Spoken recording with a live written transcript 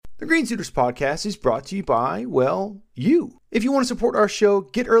The Green Suiters podcast is brought to you by, well, you. If you want to support our show,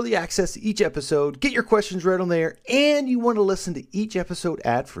 get early access to each episode, get your questions read on there, and you want to listen to each episode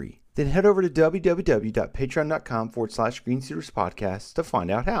ad-free, then head over to www.patreon.com/Green Suiters podcast to find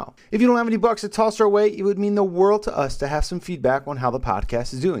out how. If you don't have any bucks to toss our way, it would mean the world to us to have some feedback on how the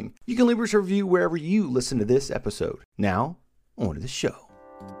podcast is doing. You can leave us a review wherever you listen to this episode. Now, on to the show.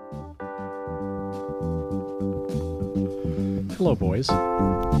 Hello, boys.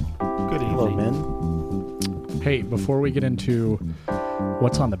 Good evening. Hello, men. Hey, before we get into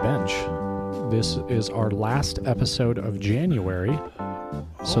what's on the bench, this is our last episode of January.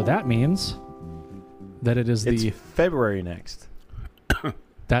 So that means that it is It's February next.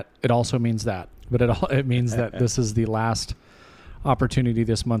 that it also means that, but it means that this is the last opportunity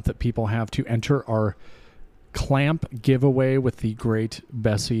this month that people have to enter our clamp giveaway with the great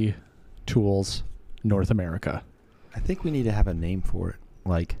Bessie Tools North America. I think we need to have a name for it,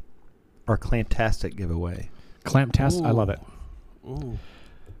 like our Clamptastic giveaway. Clamptastic, I love it. Ooh.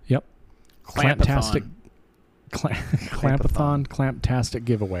 Yep. Clampathon. Clamptastic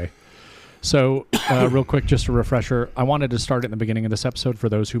giveaway. So, real quick, just a refresher. I wanted to start at the beginning of this episode for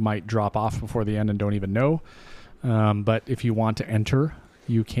those who might drop off before the end and don't even know. But if you want to enter,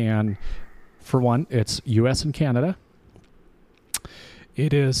 you can. For one, it's U.S. and Canada.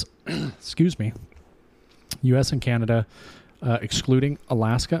 It is, excuse me, U.S. and Canada, excluding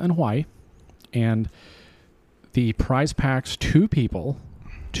Alaska and Hawaii. And the prize packs, two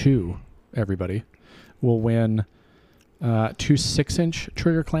everybody, will win 2 6-inch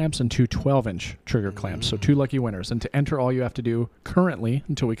trigger clamps and 2 12-inch trigger clamps. So 2 lucky winners. And to enter, all you have to do currently,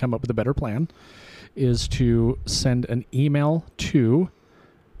 until we come up with a better plan, is to send an email to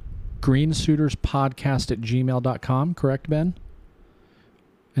greensuiterspodcast@gmail.com. Correct, Ben?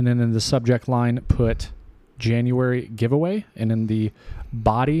 And then in the subject line, put January giveaway. And in the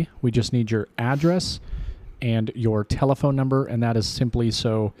body, we just need your address and your telephone number. And that is simply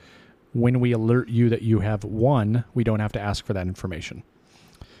so when we alert you that you have won, we don't have to ask for that information.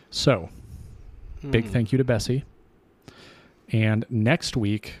 So, big thank you to Bessie. And next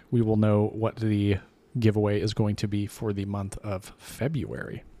week, we will know what the giveaway is going to be for the month of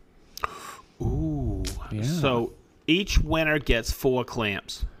February. Ooh. Yeah. So each winner gets 4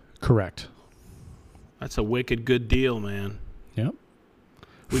 clamps. Correct. That's a wicked good deal, man. Yep.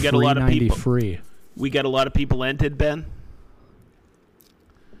 We got a lot of people. Free. We got a lot of people entered, Ben.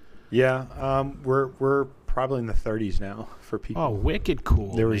 Yeah, we're probably in the 30s now for people. Oh, wicked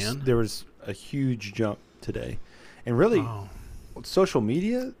cool, man. There was a huge jump today, and really, social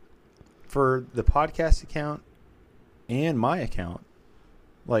media for the podcast account and my account,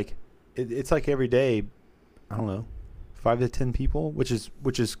 like it's like every day, I don't know, 5 to 10 people, which is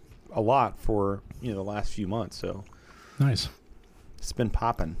a lot for the last few months. So nice. It's been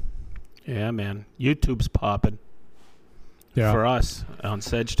popping. Yeah, man. YouTube's popping. Yeah. For us on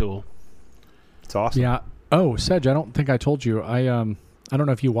Sedge Tool. It's awesome. Yeah. Oh, Sedge, I don't think I told you. I don't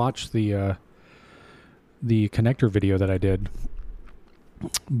know if you watched the connector video that I did,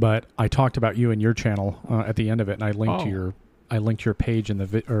 but I talked about you and your channel at the end of it, and I linked your page in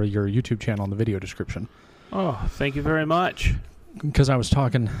or your YouTube channel in the video description. Oh, thank you very much. Because I was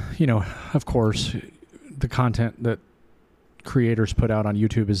talking, of course, the content that creators put out on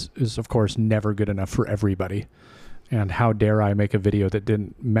YouTube is of course never good enough for everybody. And how dare I make a video that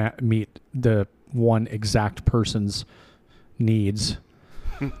didn't meet the one exact person's needs.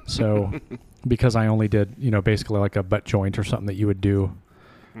 So because I only did, basically like a butt joint or something that you would do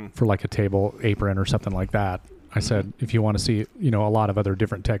for like a table apron or something like that, I said, if you want to see, a lot of other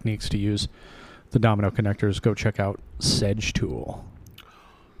different techniques to use the domino connectors, go check out Sedge Tool.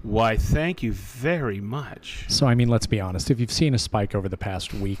 Why, thank you very much. So, I mean, let's be honest. If you've seen a spike over the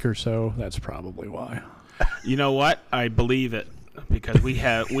past week or so, that's probably why. You know what? I believe it, because we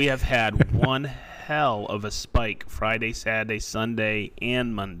have had one hell of a spike Friday, Saturday, Sunday,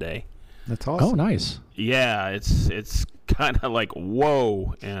 and Monday. That's awesome. Oh, nice. Yeah, it's kind of like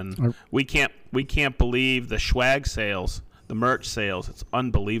whoa, and we can't believe the swag sales, the merch sales. It's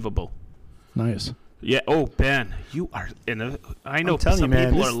unbelievable. Nice. Yeah. Oh, Ben, you are I know some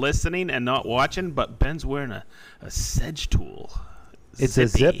people are listening and not watching, but Ben's wearing a Sedge Tool. It's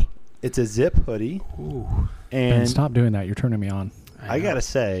Zippy. It's a zip hoodie. Ooh. And Ben, stop doing that. You're turning me on. I gotta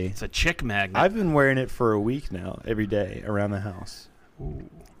say, it's a chick magnet. I've been wearing it for a week now, every day around the house. Ooh.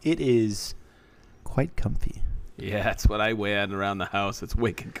 It is quite comfy. Yeah, that's what I wear around the house. It's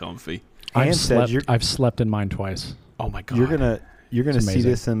wicked comfy. I've slept in mine twice. Oh my God. You're gonna see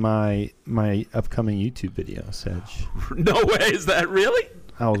this in my upcoming YouTube video, Sedge. No way, is that really?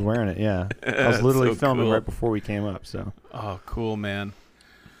 I was wearing it, yeah. I was literally filming right before we came up. So. Oh, cool, man.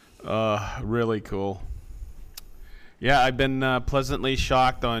 Really cool. Yeah, I've been pleasantly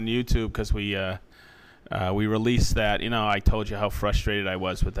shocked on YouTube because we released that. I told you how frustrated I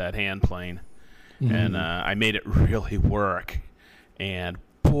was with that hand plane, and I made it really work. And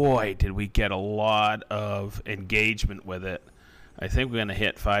boy, did we get a lot of engagement with it. I think we're going to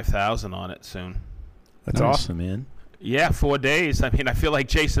hit 5,000 on it soon. That's awesome, man. Yeah, 4 days. I mean, I feel like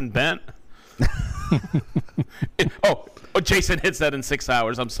Jason Bent. Oh, Jason hits that in 6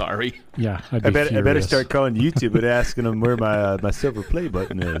 hours. I'm sorry. Yeah, I better start calling YouTube and asking them where my silver play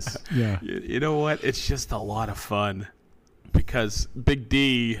button is. Yeah. You know what? It's just a lot of fun because Big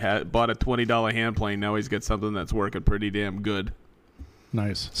D bought a $20 hand plane. Now he's got something that's working pretty damn good.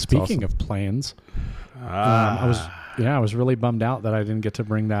 Nice. Speaking of planes, I was really bummed out that I didn't get to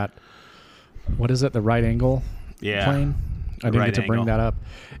bring that. What is it? The right angle plane. I didn't get to bring that up.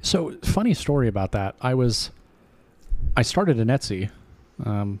 So, funny story about that. I started an Etsy.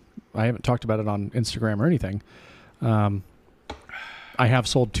 I haven't talked about it on Instagram or anything. I have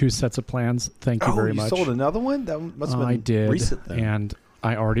sold 2 sets of plans. Thank you very much. You sold another one? That must have been I did, recent then. And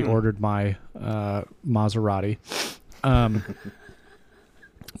I already ordered my Maserati.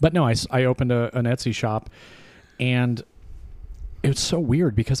 But no, I opened an Etsy shop, and it was so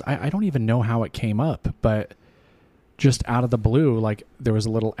weird because I don't even know how it came up, but just out of the blue, like there was a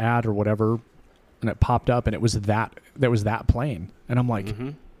little ad or whatever, and it popped up, and it was that plane, and I'm like,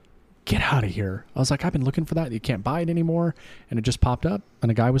 get out of here! I was like, I've been looking for that. You can't buy it anymore, and it just popped up, and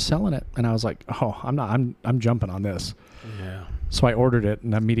a guy was selling it, and I was like, oh, I'm jumping on this. Yeah. So I ordered it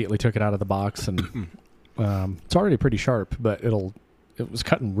and immediately took it out of the box, and it's already pretty sharp, but it was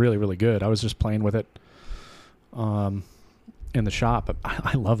cutting really, really good. I was just playing with it in the shop. But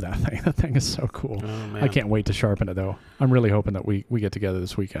I love that thing. That thing is so cool. Oh, I can't wait to sharpen it, though. I'm really hoping that we get together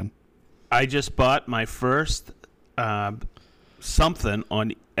this weekend. I just bought my first something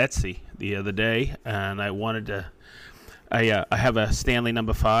on Etsy the other day, and I wanted to... I have a Stanley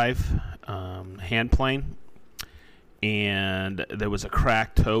No. 5 hand plane, and there was a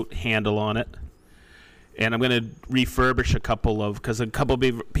cracked tote handle on it. And I'm going to refurbish because a couple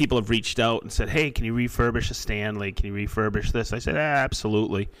of people have reached out and said, hey, can you refurbish a Stanley? Can you refurbish this? I said,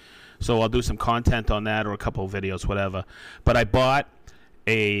 absolutely. So I'll do some content on that or a couple of videos, whatever. But I bought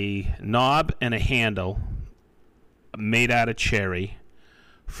a knob and a handle made out of cherry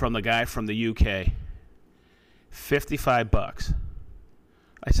from the guy from the UK. $55.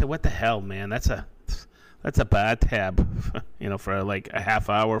 I said, what the hell, man? That's a bad tab, for like a half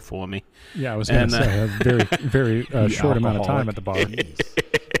hour for me. Yeah, I was going to say a very, very short amount of time at the bar.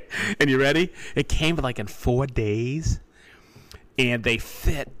 And you ready? It came like in 4 days, and they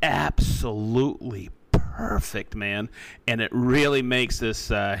fit absolutely perfect, man. And it really makes this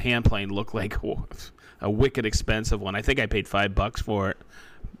hand plane look like a wicked expensive one. I think I paid $5 for it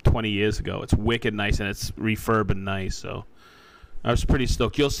 20 years ago. It's wicked nice, and it's refurb and nice, so... I was pretty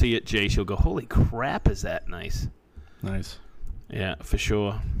stoked. You'll see it, Jace. You'll go, holy crap, is that nice? Nice. Yeah, for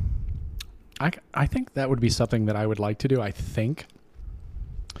sure. I think that would be something that I would like to do. I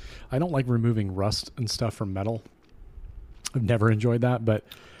don't like removing rust and stuff from metal. I've never enjoyed that, but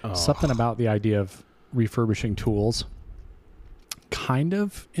something about the idea of refurbishing tools kind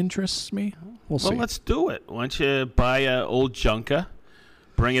of interests me. We'll see. Well, let's do it. Why don't you buy an old junker,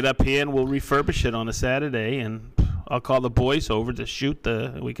 bring it up here, and we'll refurbish it on a Saturday, and... I'll call the boys over to shoot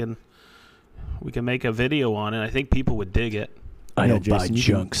we can make a video on it. I think people would dig it. I don't buy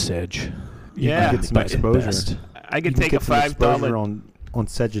junk, Sedge. Yeah, get some exposure. I could take a $5 on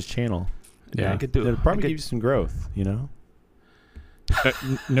Sedge's channel. Yeah, I could do it. It'll probably give you some growth,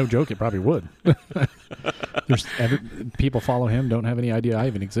 No joke, it probably would. People follow him, don't have any idea I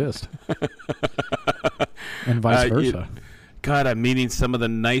even exist, and vice versa. God, I'm meeting some of the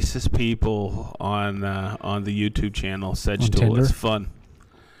nicest people on the YouTube channel, Sedge Tool. It's fun.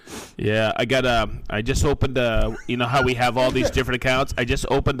 Yeah, I just opened how we have all these different accounts? I just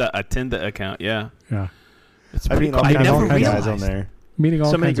opened a Tinder account, yeah. Yeah. It's pretty cool. I never realized. Guys on there. Meeting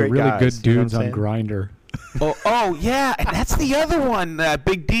all kinds of really good dudes on Grindr. Oh, yeah, and that's the other one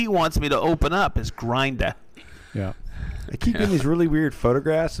Big D wants me to open up is Grindr. Yeah. I keep getting these really weird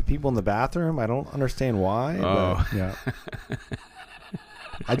photographs of people in the bathroom. I don't understand why. Oh, yeah.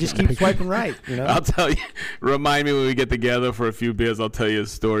 I just keep swiping right. I'll tell you. Remind me when we get together for a few beers. I'll tell you a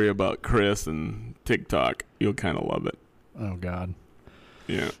story about Chris and TikTok. You'll kind of love it. Oh God.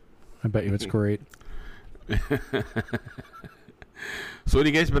 Yeah. I bet you it's great. So what have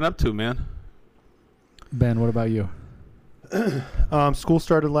you guys been up to, man? Ben, what about you? School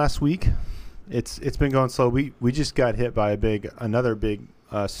started last week. It's been going slow. We just got hit by another big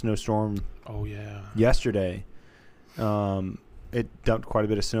snowstorm. Oh yeah. Yesterday, it dumped quite a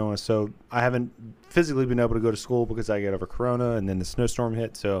bit of snow on us. So I haven't physically been able to go to school because I got over Corona and then the snowstorm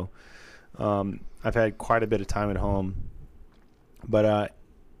hit. So I've had quite a bit of time at home. But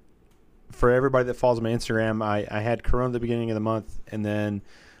for everybody that follows my Instagram, I had Corona at the beginning of the month, and then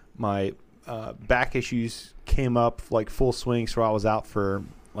my back issues came up like full swing, so I was out for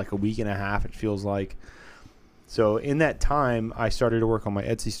like a week and a half, it feels like. So in that time, I started to work on my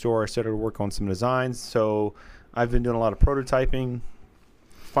Etsy store. I started to work on some designs. So I've been doing a lot of prototyping,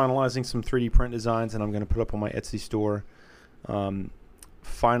 finalizing some 3D print designs, and I'm going to put up on my Etsy store.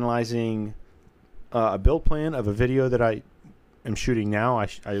 Finalizing a build plan of a video that I am shooting now.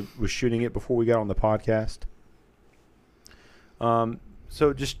 I was shooting it before we got on the podcast.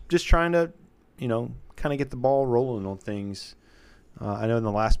 So just trying to, kind of get the ball rolling on things. I know in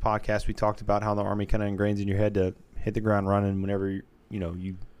the last podcast we talked about how the Army kind of ingrains in your head to hit the ground running whenever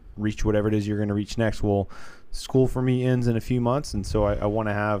you reach whatever it is you're going to reach next. Well, school for me ends in a few months, and so I want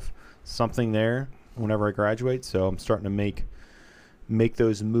to have something there whenever I graduate. So I'm starting to make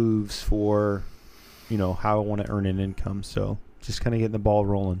those moves for how I want to earn an income. So just kind of getting the ball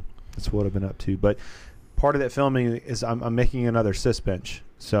rolling. That's what I've been up to. But part of that filming is I'm making another sys bench.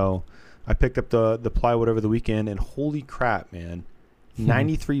 So I picked up the plywood over the weekend, and holy crap, man.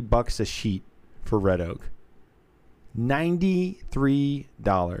 $93 a sheet for red oak. $93.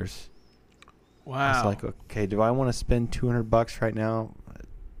 Wow. I was like, okay, do I want to spend $200 right now?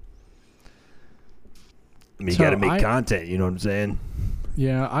 You got to make content, you know what I'm saying?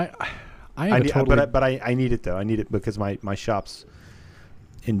 Yeah, I need it though. I need it because my shop's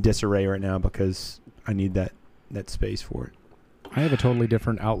in disarray right now because I need that space for it. I have a totally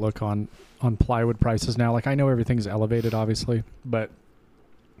different outlook on plywood prices now. Like, I know everything's elevated, obviously,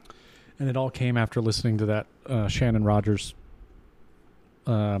 and it all came after listening to that Shannon Rogers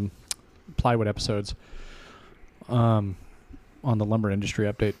plywood episodes on the Lumber Industry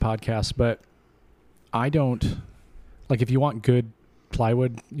Update podcast. But I don't, like, if you want good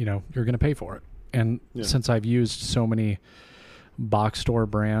plywood, you're going to pay for it. And since I've used so many box store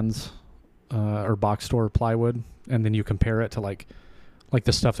brands or box store plywood, and then you compare it to like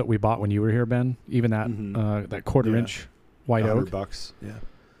the stuff that we bought when you were here, Ben, even that that quarter-inch white oak. $100. Yeah.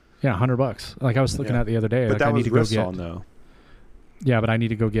 Yeah, $100. Like I was looking at the other day. But like, that I was need to go get, on though. Yeah, but I need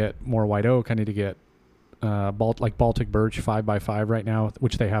to go get more white oak. I need to get Baltic birch 5x5 right now,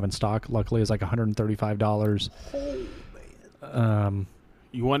 which they have in stock. Luckily, is like $135. Oh man.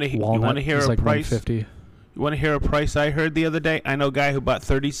 You want to hear a like price? $150. You want to hear a price I heard the other day? I know a guy who bought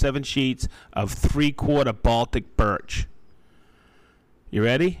 37 sheets of 3/4 Baltic birch. You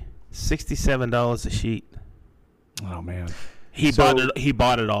ready? $67 a sheet. Oh man. He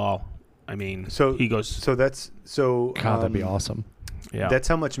bought it all. I mean, he goes. So that's so. God, that'd be awesome. Yeah. That's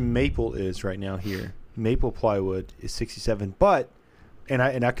how much maple is right now here. Maple plywood is $67, but and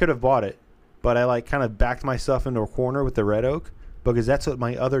I could have bought it, but I kind of backed myself into a corner with the red oak because that's what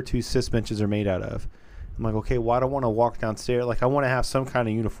my other two sys benches are made out of. I'm like, okay, well, I don't want to walk downstairs. Like, I want to have some kind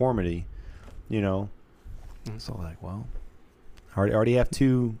of uniformity, So like, well, I already have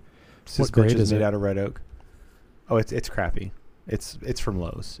two sys benches made out of red oak. Oh, it's crappy. It's from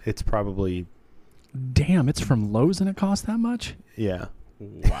Lowe's. It's probably. Damn, it's from Lowe's and it costs that much? Yeah.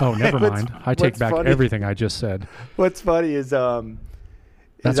 Wow. Oh, never mind. I take back everything I just said. What's funny is I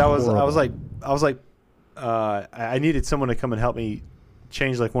was like I needed someone to come and help me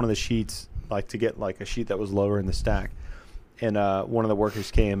change like one of the sheets, like to get like a sheet that was lower in the stack, and one of the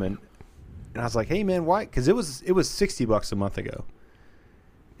workers came and I was like, hey man, why? Because it was $60 a month ago,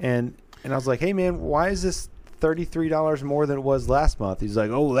 and I was like, hey man, why is this $33 more than it was last month? He's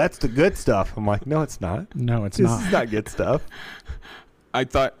like, oh, that's the good stuff. I'm like, no, it's not. No, it's this not. This is not good stuff. I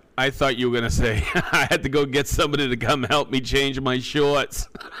thought you were gonna say I had to go get somebody to come help me change my shorts.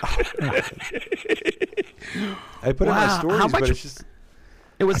 I put in my stories, but it's just.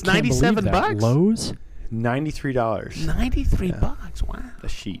 It was $97. Lowe's? $93. $93. Wow. A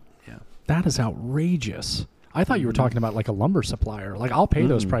sheet. Yeah. That is outrageous. I thought you were talking about like a lumber supplier. Like, I'll pay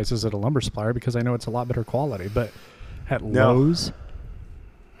those prices at a lumber supplier because I know it's a lot better quality. But at Lowe's,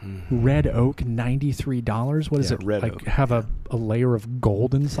 red oak, $93. What is it? Red like oak. Have a layer of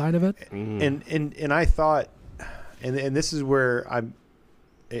gold inside of it? And I thought, and this is where I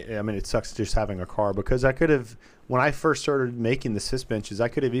mean, it sucks just having a car because I could have, when I first started making the sys benches, I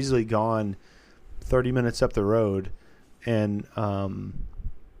could have easily gone 30 minutes up the road and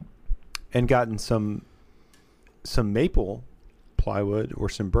gotten some maple plywood or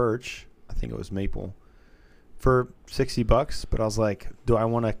some birch. I think it was maple for $60. But I was like, do I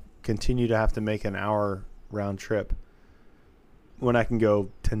want to continue to have to make an hour round trip when I can go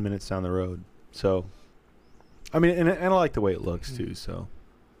 10 minutes down the road? So I mean, and I like the way it looks too. So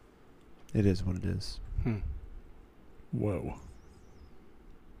it is what it is. Whoa.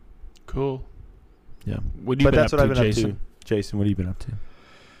 Cool. Yeah. What have you been that's up what to, I've been Jason? up to. Jason, what have you been up to?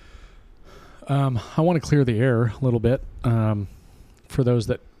 I want to clear the air a little bit for those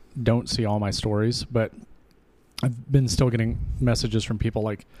that don't see all my stories, but I've been still getting messages from people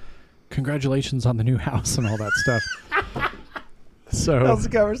like, congratulations on the new house and all that stuff. So that was the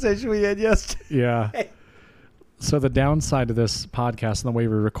conversation we had yesterday. Yeah. So the downside of this podcast and the way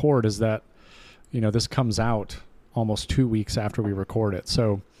we record is that, this comes out almost 2 weeks after we record it.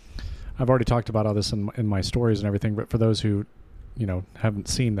 So I've already talked about all this in my stories and everything, but for those who, haven't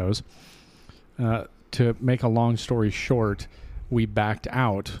seen those, to make a long story short, we backed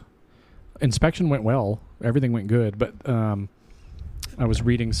out. Inspection went well. Everything went good. But I was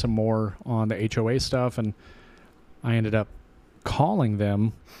reading some more on the HOA stuff, and I ended up calling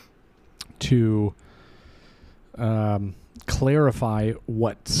them to clarify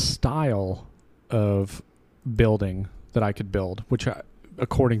what style of building that I could build, which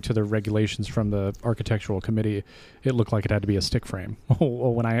according to the regulations from the architectural committee, it looked like it had to be a stick frame.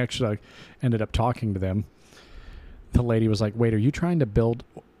 Well, when I actually ended up talking to them, the lady was like, wait, are you trying to build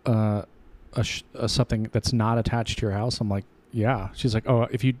something that's not attached to your house? I'm like, yeah. She's like, oh,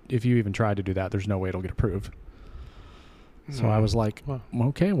 if you even try to do that, there's no way it'll get approved. So I was like,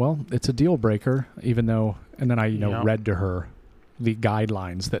 okay, well, it's a deal breaker, even though, and then I, read to her the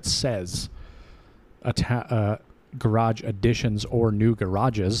guidelines that says garage additions or new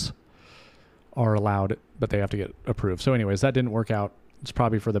garages are allowed, but they have to get approved. So anyways, that didn't work out. It's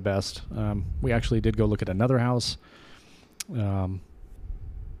probably for the best. We actually did go look at another house.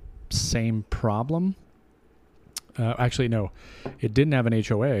 Same problem. Actually, no, it didn't have an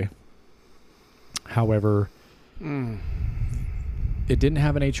HOA. However, it didn't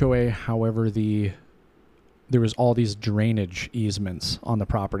have an HOA. However, there was all these drainage easements on the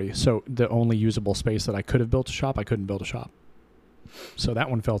property. So the only usable space that I could have built a shop, I couldn't build a shop. So that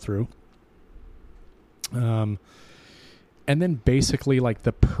one fell through. And then basically like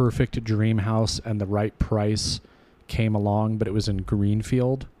the perfect dream house and the right price came along, but it was in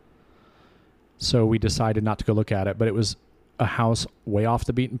Greenfield. So we decided not to go look at it, but it was a house way off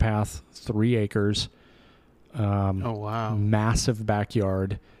the beaten path, 3 acres. Oh, wow. Massive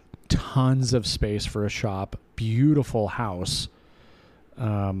backyard, tons of space for a shop, beautiful house.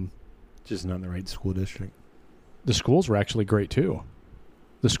 Just not in the right school district. The schools were actually great too.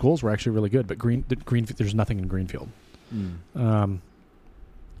 The schools were actually really good, but there's nothing in Greenfield. And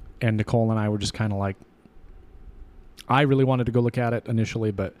Nicole and I were just kind of like, I really wanted to go look at it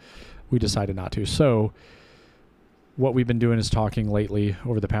initially, but we decided not to. So what we've been doing is talking lately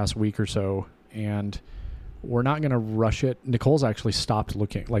over the past week or so, and we're not going to rush it. Nicole's actually stopped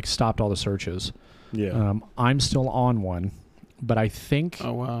all the searches. Yeah. I'm still on one, but I think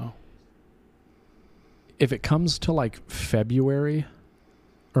Oh, wow. if it comes to like February,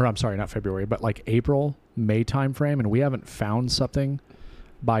 or I'm sorry, not February, but like April, May timeframe, and we haven't found something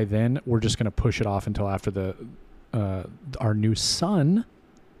by then, we're just going to push it off until after our new son.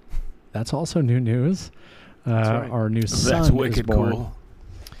 That's also new news. That's right. Our new son That's wicked is born.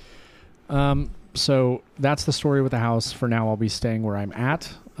 cool. So that's the story with the house. For now, I'll be staying where I'm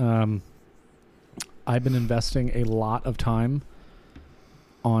at. I've been investing a lot of time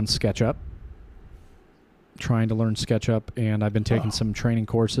on SketchUp, trying to learn SketchUp, and I've been taking some training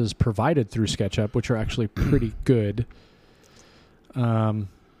courses provided through SketchUp, which are actually pretty good. So I'm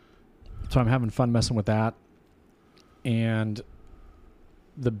having fun messing with that. And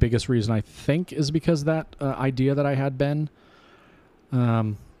the biggest reason I think is because that idea that I had, Ben,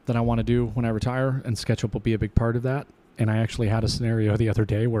 that I want to do when I retire, and SketchUp will be a big part of that. And I actually had a scenario the other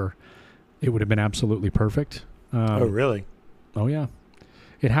day where it would have been absolutely perfect. Oh, really? Oh, yeah.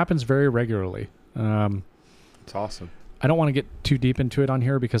 It happens very regularly. It's awesome. I don't want to get too deep into it on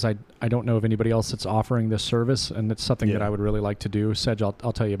here because I don't know of anybody else that's offering this service, and it's something that I would really like to do. Sedge, I'll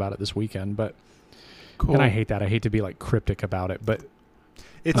tell you about it this weekend. But Cool. And I hate that. I hate to be like cryptic about it, but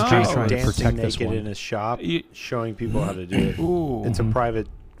it's just trying to dancing protect this naked one. in his shop, showing people how to do it. Ooh. It's a private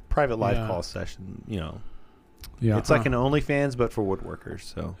live call session. Yeah, it's like an OnlyFans, but for woodworkers.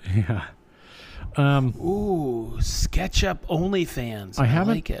 So yeah. Ooh, SketchUp OnlyFans. I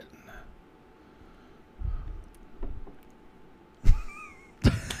like it.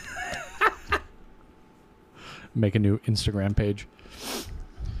 Make a new Instagram page.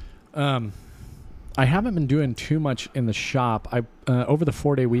 I haven't been doing too much in the shop. I over the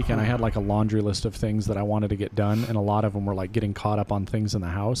 4-day weekend, I had like a laundry list of things that I wanted to get done, and a lot of them were like getting caught up on things in the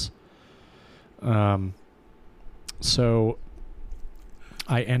house. So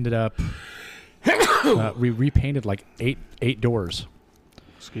I ended up We repainted like eight doors.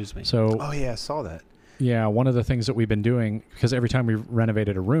 Excuse me. So. Oh yeah, I saw that. Yeah, one of the things that we've been doing, because every time we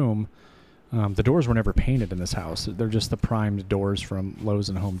renovated a room, the doors were never painted in this house. They're just the primed doors from Lowe's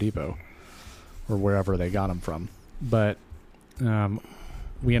and Home Depot, or wherever they got them from. But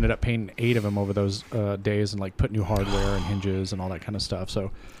we ended up painting 8 of them over those days, and like put new hardware and hinges and all that kind of stuff.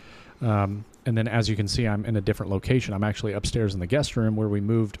 So, and then as you can see, I'm in a different location. I'm actually upstairs in the guest room where we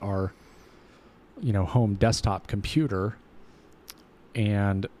moved our, home desktop computer,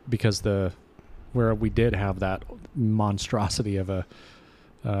 and because where we did have that monstrosity of a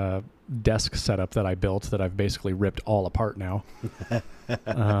desk setup that I built that I've basically ripped all apart now.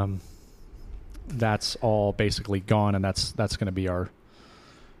 That's all basically gone, and that's going to be our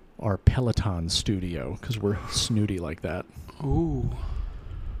Peloton studio because we're snooty like that. Ooh.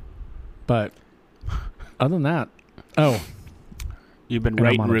 But other than that, you've been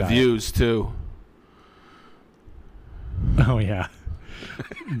writing reviews too. Oh yeah.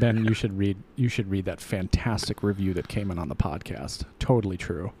 Ben, you should read that fantastic review that came in on the podcast. Totally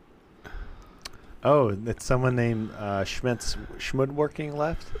true. Oh, it's someone named Schmudworking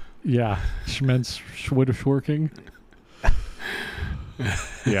left? Yeah, Schmudworking.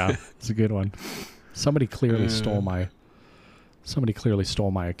 Yeah, it's a good one. Somebody clearly stole my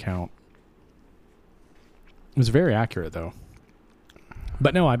account. It was very accurate though.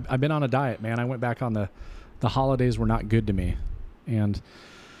 But no, I've been on a diet, man. I went back on the holidays were not good to me. And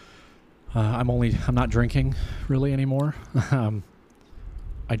I'm not drinking really anymore.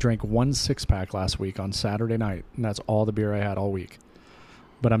 I drank 1 6-pack last week on Saturday night, and that's all the beer I had all week.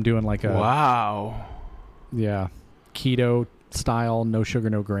 But I'm doing like wow. Yeah, keto style, no sugar,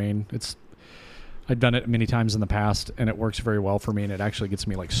 no grain. I've done it many times in the past, and it works very well for me, and it actually gets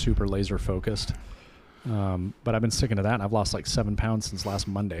me like super laser focused. But I've been sticking to that, and I've lost like 7 pounds since last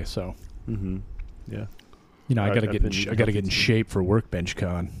Monday. So, yeah. I got to get in shape for Workbench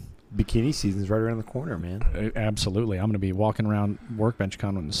Con. Bikini season's right around the corner, man. Absolutely. I'm going to be walking around Workbench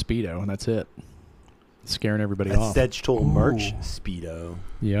Con with a Speedo, and that's it. Scaring everybody off. Sedge Tool merch Speedo.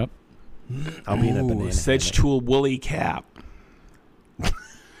 Yep. I'll be in a banana. Sedge Tool woolly cap.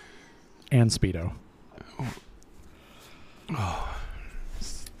 And Speedo. Oh.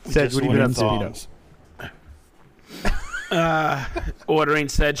 Sedge, what do you been up to? Ordering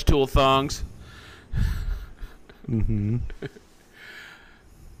Sedge Tool thongs. Mm-hmm.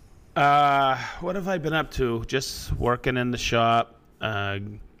 What have I been up to? Just working in the shop.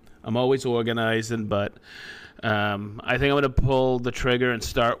 I'm always organizing, but I think I'm going to pull the trigger and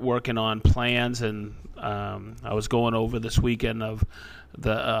start working on plans. And I was going over this weekend of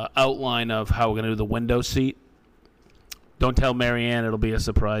the outline of how we're going to do the window seat. Don't tell Marianne. It'll be a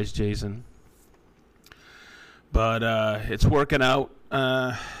surprise, Jason. But it's working out.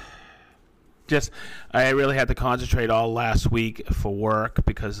 I really had to concentrate all last week for work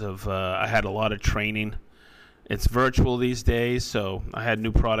because of I had a lot of training. It's virtual these days, so I had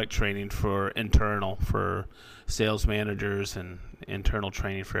new product training for sales managers and internal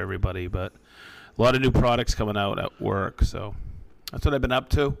training for everybody. But a lot of new products coming out at work, so that's what I've been up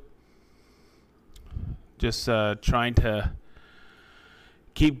to. Just trying to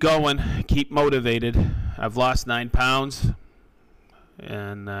keep going, keep motivated. I've lost 9 pounds,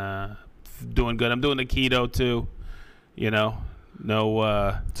 and doing good. I'm doing the keto too.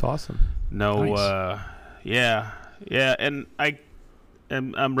 It's awesome. No, nice. Yeah, and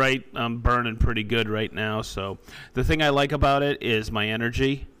I'm right. I'm burning pretty good right now. So the thing I like about it is my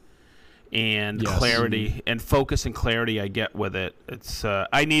energy and clarity and focus and clarity I get with it. It's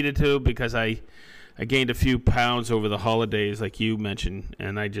I needed to because I gained a few pounds over the holidays, like you mentioned,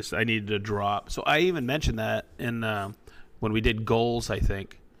 and I needed a drop. So I even mentioned that in when we did goals, I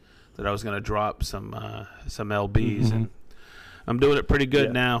think, that I was going to drop some lbs, and I'm doing it pretty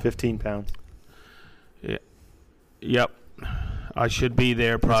good now. 15 pounds. Yeah. Yep. I should be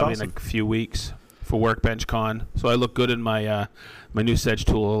there probably in a few weeks for Workbench Con. So I look good in my my new Sedge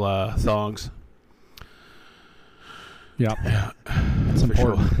Tool thongs. Yep. Yeah, that's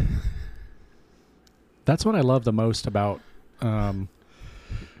important. Sure. That's what I love the most about, the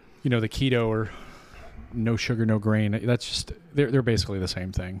keto or no sugar, no grain. That's just they're basically the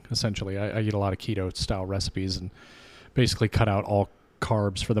same thing. Essentially, I eat a lot of keto style recipes and basically cut out all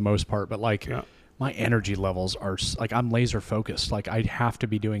carbs for the most part. But my energy levels are like I'm laser focused. Like I have to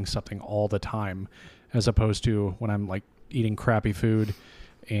be doing something all the time, as opposed to when I'm like eating crappy food.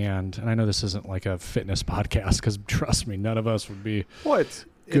 And I know this isn't like a fitness podcast because trust me, none of us would be. Well,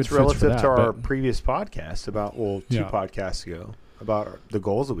 it's relative to our previous podcast about 2 podcasts ago about the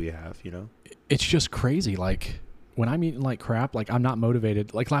goals that we have. It's just crazy. Like when I'm eating like crap, like I'm not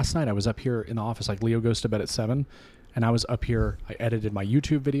motivated. Like last night I was up here in the office, like Leo goes to bed at 7 and I was up here. I edited my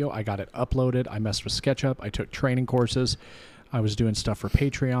YouTube video. I got it uploaded. I messed with SketchUp. I took training courses. I was doing stuff for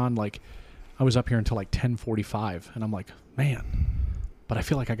Patreon. Like I was up here until like 10:45 and I'm like, man, but I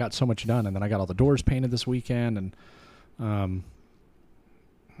feel like I got so much done. And then I got all the doors painted this weekend and,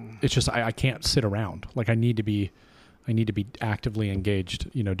 it's just, I can't sit around. Like I need to be actively engaged,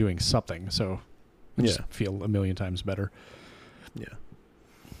 you know, doing something. So I just feel a million times better. Yeah.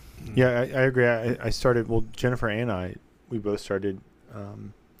 Yeah, I agree. I started, Jennifer and we both started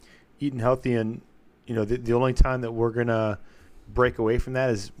eating healthy. And, you know, the only time that we're going to break away from that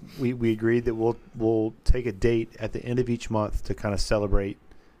is we agreed that we'll take a date at the end of each month to kind of celebrate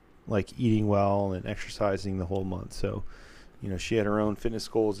like eating well and exercising the whole month. So, you know, she had her own fitness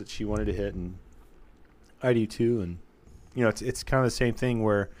goals that she wanted to hit, and I do too. And, you know, it's kind of the same thing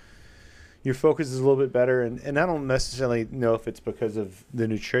where your focus is a little bit better. And I don't necessarily know if it's because of the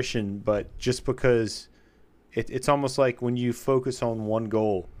nutrition, but just because it's almost like when you focus on one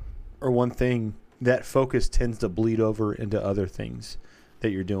goal or one thing, that focus tends to bleed over into other things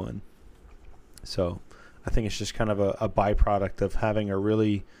that you're doing. So I think it's just kind of a byproduct of having a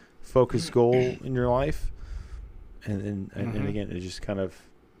really focused goal in your life. And again, it just kind of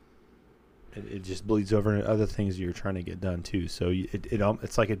it just bleeds over into other things that you're trying to get done too. So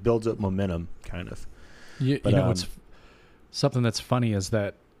it's like it builds up momentum, kind of. You know what's something that's funny is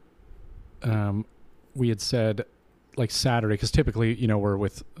that we had said like Saturday, because typically, you know, we're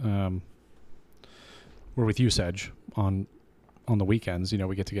with you, Sedge, on the weekends. You know,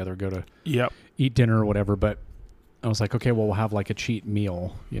 we get together, go to eat dinner or whatever. But I was like, okay, well, we'll have like a cheat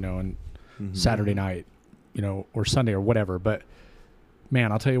meal, you know, and Saturday night, you know, or Sunday or whatever. But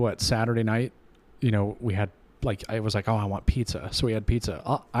man, I'll tell you what, Saturday night, you know, we had like, I was like, oh, I want pizza. So we had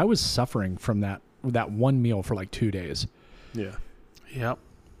pizza. I was suffering from that one meal for like 2 days. Yeah. Yep.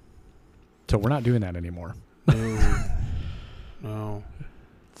 So we're not doing that anymore. No.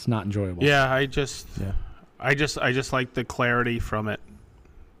 It's not enjoyable. Yeah. I just like the clarity from it.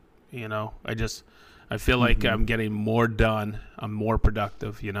 You know, I feel like I'm getting more done. I'm more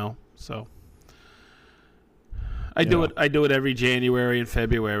productive, you know, so. I do it every January and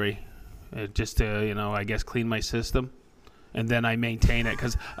February, just to, you know, I guess clean my system, and then I maintain it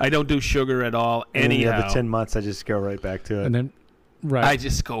because I don't do sugar at all. Anyhow, the 10 months, I just go right back to it. And then, right, I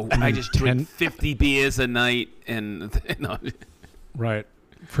just drink 50 beers a night, and you know. Right,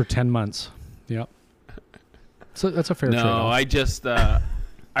 for 10 months. Yep. So that's a fair trade-off. No,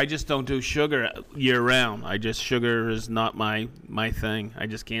 I just don't do sugar year round. Sugar is not my thing. I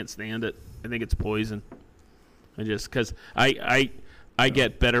just can't stand it. I think it's poison. Because I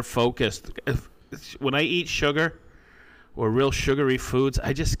get better focused. When I eat sugar or real sugary foods,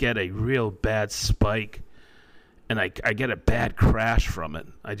 I just get a real bad spike, and I get a bad crash from it.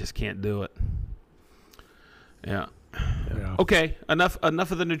 I just can't do it. Yeah. Okay, enough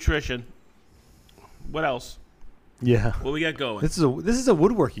of the nutrition. What else? Yeah. What we got going? This is a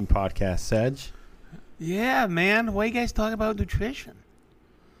woodworking podcast, Sedge. Yeah, man. Why you guys talking about nutrition?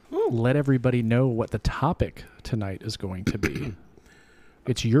 Let everybody know what the topic tonight is going to be.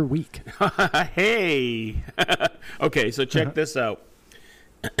 It's your week. Hey. Okay, so check this out.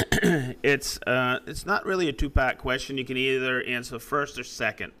 It's not really a two-part question. You can either answer first or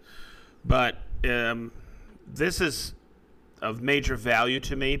second. But this is of major value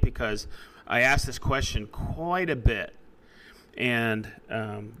to me because I ask this question quite a bit. And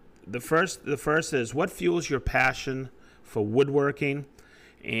the first is, what fuels your passion for woodworking?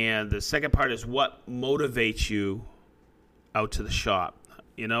 And the second part is, what motivates you out to the shop?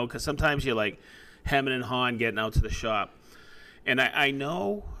 You know, because sometimes you're like hemming and hawing getting out to the shop. And I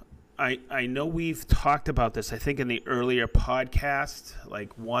know we've talked about this, I think, in the earlier podcast,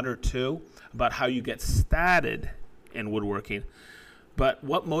 like 1 or 2, about how you get started in woodworking. But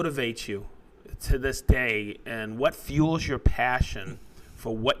what motivates you to this day, and what fuels your passion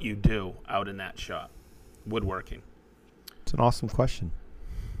for what you do out in that shop, woodworking? It's an awesome question.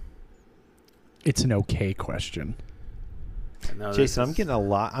 It's an okay question. Jason, I'm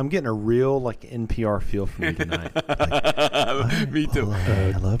getting a real like NPR feel from you tonight. Me too.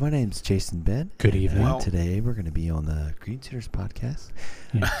 Hello, my name's Jason Ben. Good evening. Today we're going to be on the Green Seaters podcast.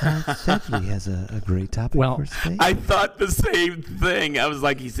 Sedgley has a great topic for us today. I thought the same thing. I was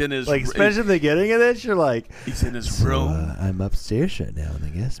like, he's in his like, especially at the beginning of this, you're like, he's in his room. I'm upstairs right now in the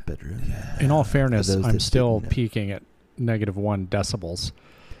guest bedroom. In all fairness, I'm still peaking at -1 decibels.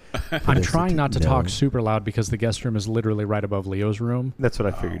 I'm trying not to talk super loud because the guest room is literally right above Leo's room. That's what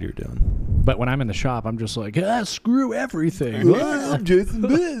I figured you were doing. But when I'm in the shop, I'm just like, screw everything. I'm Jason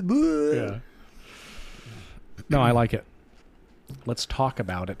Ben. Yeah. No, I like it. Let's talk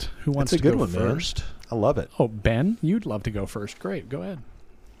about it. Who wants to go first? Man. I love it. Oh, Ben, you'd love to go first. Great, go ahead.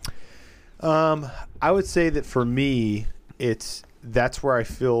 I would say that for me, that's where I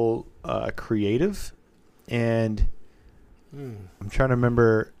feel creative, and I'm trying to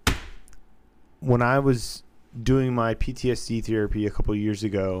remember when I was doing my PTSD therapy a couple of years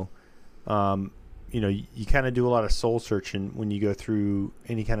ago. You kind of do a lot of soul searching when you go through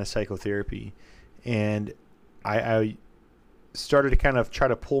any kind of psychotherapy, and I started to kind of try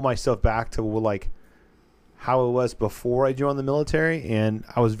to pull myself back to like how it was before I joined the military, and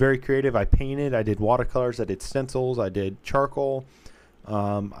I was very creative. I painted, I did watercolors, I did stencils, I did charcoal.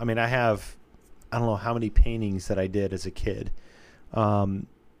 I don't know how many paintings that I did as a kid. When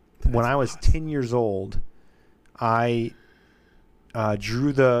I was 10 years old, I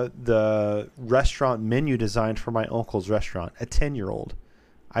drew the restaurant menu design for my uncle's restaurant. A 10-year-old,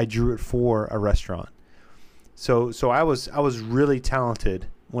 I drew it for a restaurant. So I was really talented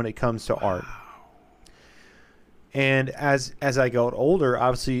when it comes to art. And as I got older,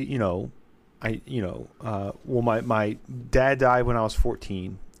 obviously, my dad died when I was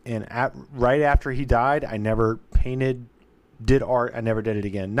 14, and right after he died, I never painted, did art. I never did it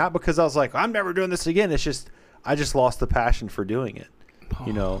again. Not because I was like, I'm never doing this again. It's just I just lost the passion for doing it.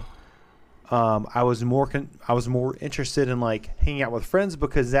 I was more interested in like hanging out with friends,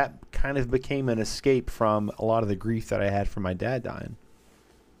 because that kind of became an escape from a lot of the grief that I had from my dad dying.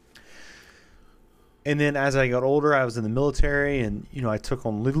 And then as I got older, I was in the military, and I took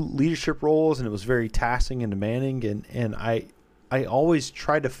on leadership roles, and it was very taxing and demanding, and I always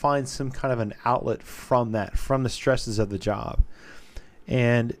tried to find some kind of an outlet from the stresses of the job.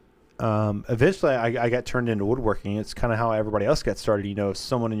 And eventually I got turned into woodworking. It's kind of how everybody else got started.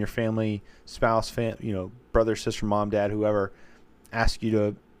 Someone in your family, spouse, brother, sister, mom, dad, whoever, ask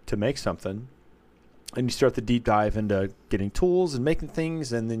you to make something, and you start the deep dive into getting tools and making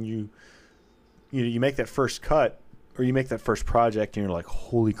things, and then you make that first cut, or you make that first project, and you're like,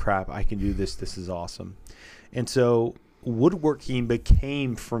 holy crap, I can do this. This is awesome. And so woodworking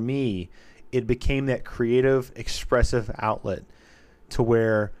became, for me, it became that creative, expressive outlet to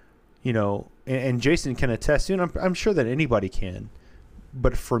where, and Jason can attest to, and I'm sure that anybody can.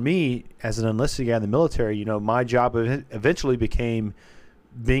 But for me, as an enlisted guy in the military, my job eventually became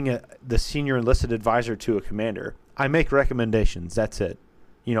being the senior enlisted advisor to a commander. I make recommendations. That's it.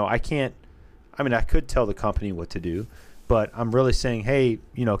 I could tell the company what to do, but I'm really saying, hey,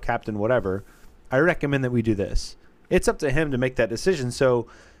 Captain, whatever, I recommend that we do this. It's up to him to make that decision. So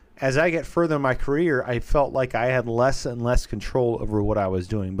as I get further in my career, I felt like I had less and less control over what I was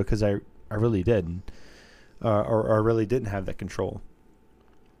doing, because I really didn't, or really didn't have that control.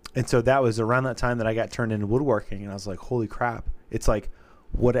 And so that was around that time that I got turned into woodworking, and I was like, holy crap. It's like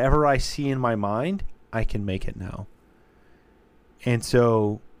whatever I see in my mind, I can make it now. And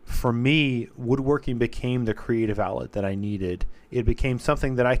so for me, woodworking became the creative outlet that I needed. It became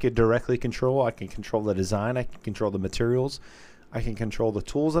something that I could directly control. I can control the design. I can control the materials. I can control the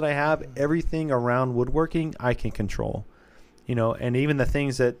tools that I have. Everything around woodworking, I can control. And even the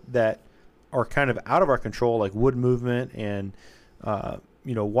things that are kind of out of our control, like wood movement and,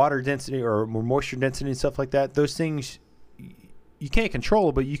 water density or moisture density and stuff like that, those things you can't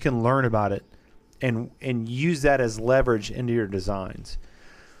control, but you can learn about it and use that as leverage into your designs.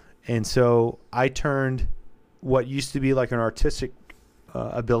 And so I turned what used to be like an artistic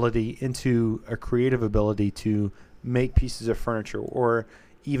ability into a creative ability to make pieces of furniture, or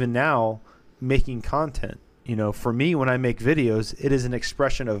even now making content. For me, when I make videos, it is an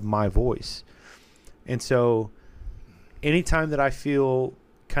expression of my voice. And so anytime that I feel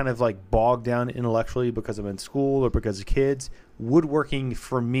kind of like bogged down intellectually because I'm in school or because of kids, woodworking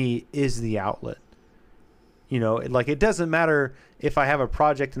for me is the outlet. It doesn't matter if I have a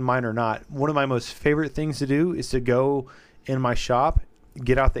project in mind or not. One of my most favorite things to do is to go in my shop,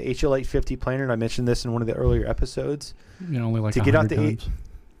 get out the HL850 planer, and I mentioned this in one of the earlier episodes. Only like to get out the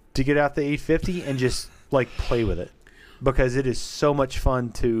to get out the 850 and just like play with it, because it is so much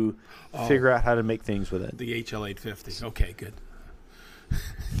fun to figure out how to make things with it. The HL850. Okay, good.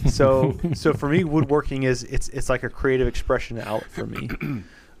 So for me, woodworking it's like a creative expression outlet for me.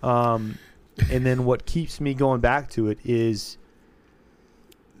 And then what keeps me going back to it is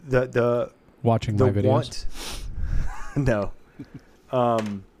the watching my videos.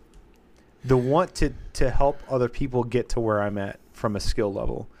 The want to help other people get to where I'm at from a skill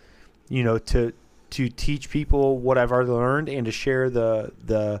level, to teach people what I've already learned, and to share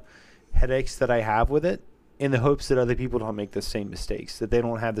the headaches that I have with it, in the hopes that other people don't make the same mistakes, that they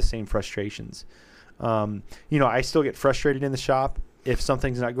don't have the same frustrations. I still get frustrated in the shop. if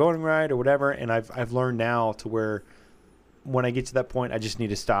something's not going right or whatever. And I've learned now to where when I get to that point, I just need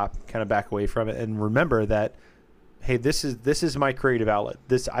to stop, kind of back away from it, and remember that, hey, this is my creative outlet.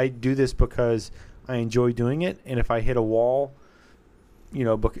 I do this because I enjoy doing it, and if I hit a wall,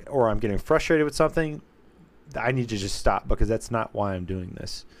 or I'm getting frustrated with something, I need to just stop, because that's not why I'm doing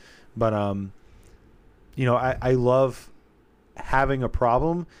this. But I love having a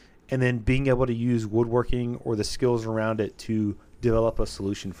problem and then being able to use woodworking or the skills around it to develop a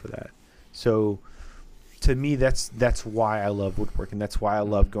solution for that. So to me, that's why I love woodworking. That's why I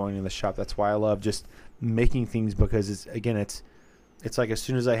love going in the shop. That's why I love just making things, because it's like as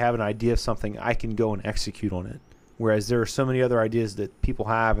soon as I have an idea of something, I can go and execute on it. Whereas there are so many other ideas that people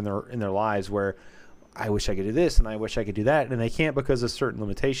have in their lives where I wish I could do this and I wish I could do that, and they can't because of certain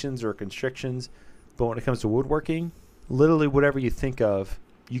limitations or constrictions. But when it comes to woodworking, literally whatever you think of,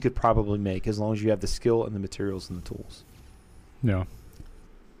 you could probably make, as long as you have the skill and the materials and the tools. Yeah.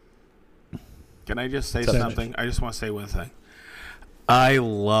 Can I just say something? I just want to say one thing. I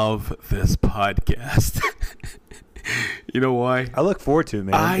love this podcast. You know why? I look forward to it,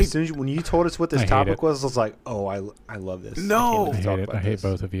 man. As soon as when you told us what this topic was, I was like, oh, I love this. No. I hate it. I hate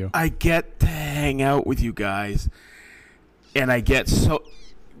both of you. I get to hang out with you guys, and I get so...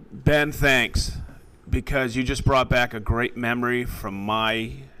 Ben, thanks, because you just brought back a great memory from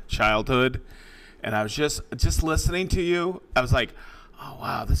my childhood, and I was just listening to you. I was like, oh,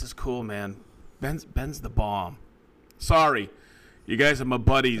 wow, this is cool, man. Ben's the bomb. Sorry. You guys are my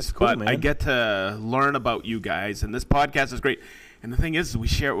buddies, cool, but man. I get to learn about you guys, and this podcast is great. And the thing is, we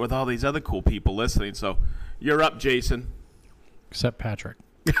share it with all these other cool people listening. So you're up, Jason. Except Patrick.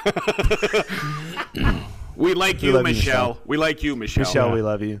 We like you, Michelle. We like you, Michelle. Michelle, yeah. We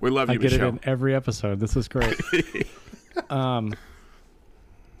love you. We love you, Michelle. I get it in every episode. This is great.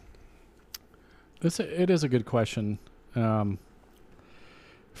 It is a good question.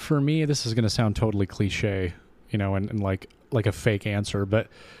 For me, this is going to sound totally cliche, and like a fake answer, but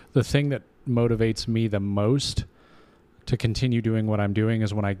the thing that motivates me the most to continue doing what I'm doing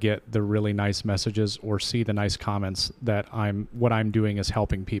is when I get the really nice messages or see the nice comments that what I'm doing is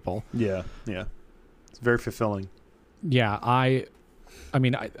helping people. Yeah. Yeah. It's very fulfilling. Yeah. I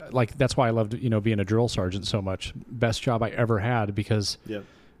mean, that's why I loved, being a drill sergeant so much. Best job I ever had, because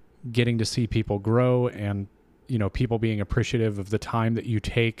getting to see people grow and, people being appreciative of the time that you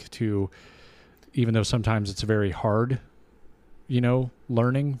take to, even though sometimes it's very hard,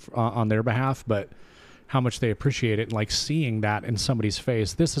 learning on their behalf, but how much they appreciate it, and like seeing that in somebody's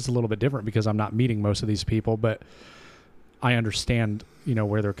face. This is a little bit different because I'm not meeting most of these people, but I understand,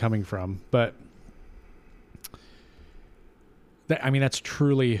 where they're coming from. But that's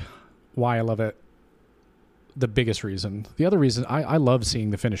truly why I love it. The biggest reason. The other reason, I love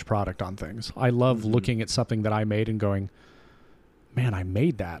seeing the finished product on things. I love looking at something that I made and going, man, I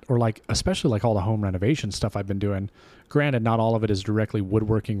made that. Or especially all the home renovation stuff I've been doing. Granted, not all of it is directly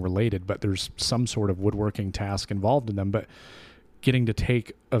woodworking related, but there's some sort of woodworking task involved in them. But getting to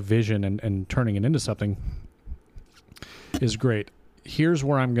take a vision and turning it into something is great. Here's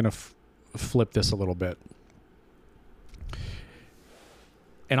where I'm going to flip this a little bit.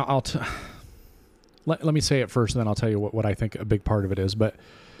 And let me say it first, and then I'll tell you what I think a big part of it is. But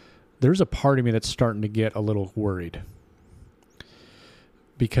there's a part of me that's starting to get a little worried.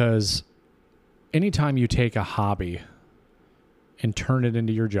 Because anytime you take a hobby and turn it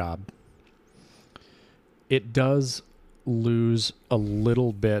into your job, it does lose a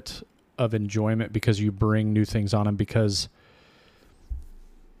little bit of enjoyment because you bring new things on them, because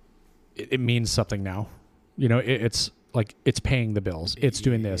it means something now. It's like it's paying the bills. It's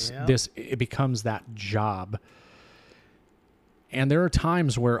doing this. It becomes that job. And there are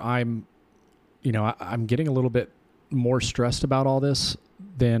times where I'm getting a little bit more stressed about all this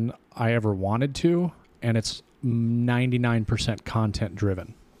than I ever wanted to, and it's 99% content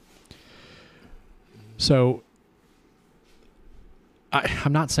driven. So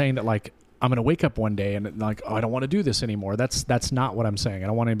I'm not saying that I'm going to wake up one day and oh, I don't want to do this anymore. That's not what I'm saying. I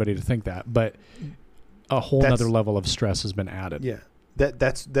don't want anybody to think that, but a whole nother level of stress has been added. Yeah.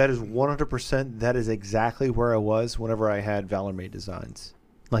 That is 100%. That is exactly where I was whenever I had Valor Made Designs.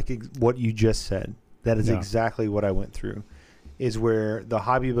 Like what you just said. That is exactly what I went through. Is where the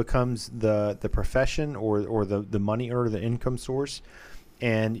hobby becomes the profession or the money or the income source,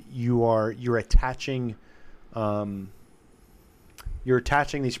 and you're attaching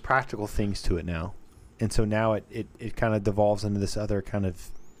these practical things to it now, and so now it kind of devolves into this other kind of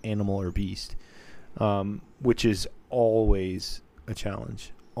animal or beast, which is always a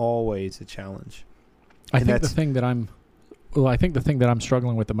challenge. Always a challenge. I think the thing that I'm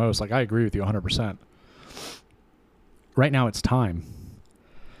struggling with the most, I agree with you 100%. right now it's time.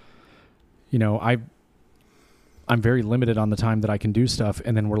 You know, I'm very limited on the time that I can do stuff.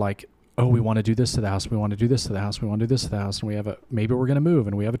 And then we're like, oh, we want to do this to the house. We want to do this to the house. We want to do this to the house. And maybe we're going to move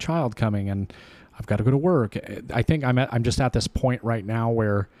and we have a child coming and I've got to go to work. I think I'm just at this point right now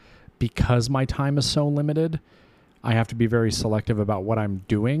where, because my time is so limited, I have to be very selective about what I'm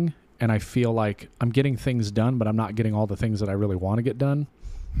doing. And I feel like I'm getting things done, but I'm not getting all the things that I really want to get done.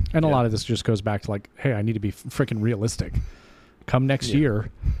 And a lot of this just goes back to like, hey, I need to be freaking realistic. Come next year,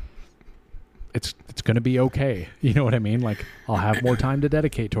 it's going to be okay. You know what I mean? Like, I'll have more time to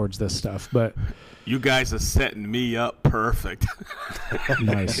dedicate towards this stuff. But you guys are setting me up perfect.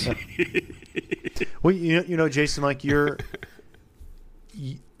 Nice. Well, you know, Jason, like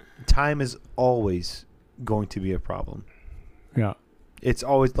time is always going to be a problem. Yeah. It's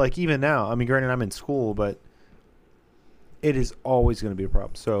always, like, even now, I mean, granted, I'm in school, but it is always going to be a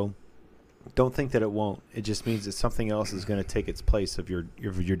problem. So don't think that it won't. It just means that something else is going to take its place of your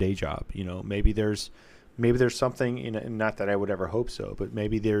day job. You know, maybe there's something, and not that I would ever hope so, but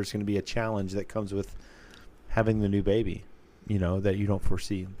maybe there's going to be a challenge that comes with having the new baby, you know, that you don't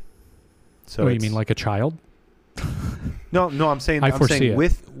foresee. So you mean like a child? No, I'm saying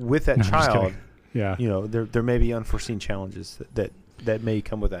with that child, yeah, you know, there may be unforeseen challenges that may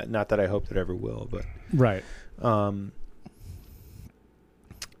come with that. Not that I hope that ever will, but right.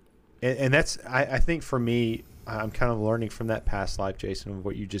 And that's, I think for me, I'm kind of learning from that past life, Jason, of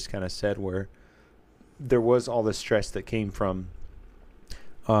what you just kind of said, where there was all this stress that came from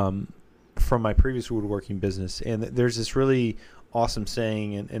my previous woodworking business. And there's this really awesome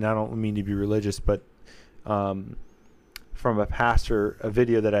saying, and I don't mean to be religious, but from a pastor, a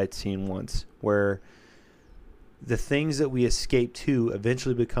video that I'd seen once, where the things that we escape to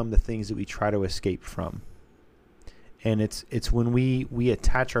eventually become the things that we try to escape from. And it's when we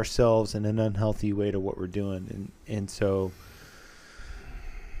attach ourselves in an unhealthy way to what we're doing. And so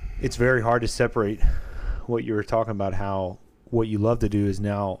it's very hard to separate what you were talking about, how what you love to do is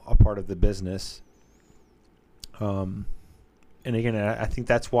now a part of the business. And again, I think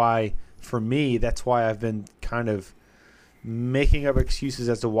that's why, for me, that's why I've been kind of making up excuses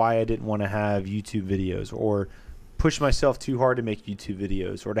as to why I didn't want to have YouTube videos or push myself too hard to make YouTube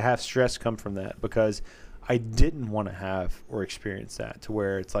videos or to have stress come from that, because I didn't want to have or experience that, to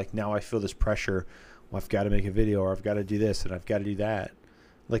where it's like, now I feel this pressure. Well, I've got to make a video, or I've got to do this and I've got to do that.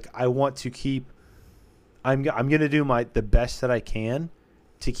 Like, I want to keep, I'm going to do the best that I can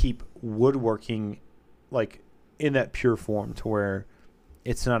to keep woodworking like in that pure form, to where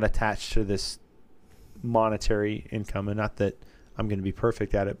it's not attached to this monetary income. And not that I'm going to be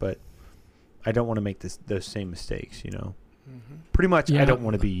perfect at it, but I don't want to make those same mistakes, you know. Mm-hmm. Pretty much, I don't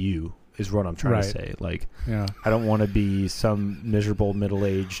want to be you, is what I'm trying to say. Like, I don't want to be some miserable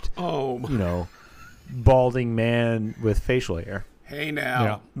middle-aged, you know, balding man with facial hair. Hey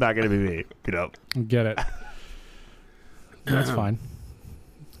now, not gonna be me. You know, get it. That's fine.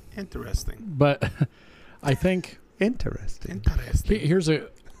 Interesting, but I think interesting.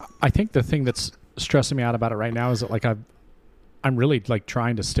 I think the thing that's stressing me out about it right now is that, like, I'm really like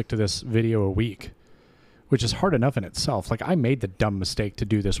trying to stick to this video a week, which is hard enough in itself. Like, I made the dumb mistake to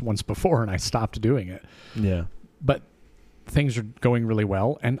do this once before and I stopped doing it. Yeah. But things are going really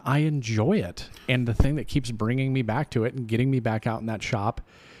well and I enjoy it. And the thing that keeps bringing me back to it and getting me back out in that shop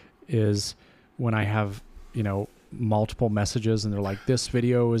is when I have, you know, multiple messages and they're like, this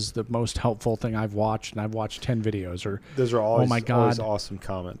video is the most helpful thing I've watched, and I've watched 10 videos, or those are always, oh my God, always awesome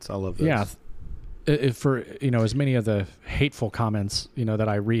comments. I love those. Yeah. For, you know, as many of the hateful comments, you know, that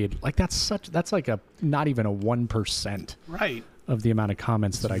I read, like, that's like not even a 1% right of the amount of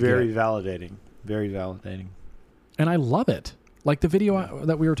comments that I get. Very validating. And I love it. Like the video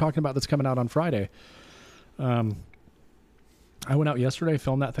that we were talking about that's coming out on Friday. I went out yesterday,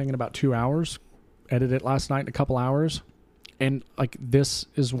 filmed that thing in about 2 hours, edited it last night in a couple hours. And like, this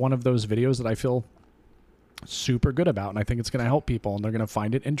is one of those videos that I feel super good about. And I think it's going to help people and they're going to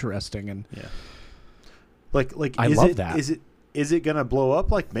find it interesting. And like I love that. Is it going to blow up?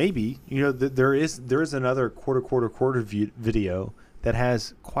 Like, maybe, you know, there is another quarter video that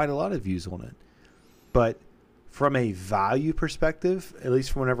has quite a lot of views on it. But from a value perspective, at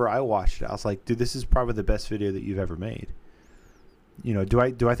least from whenever I watched it, I was like, dude, this is probably the best video that you've ever made. You know, do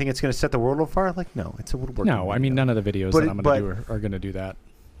I think it's going to set the world on fire? Like, no, it's a woodworking video. I mean, none of the videos that I'm going to do are going to do that.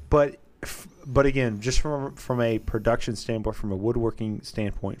 But again, just from a production standpoint, from a woodworking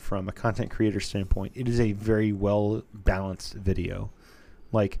standpoint, from a content creator standpoint, it is a very well balanced video.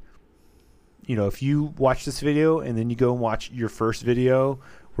 Like, you know, if you watch this video and then you go and watch your first video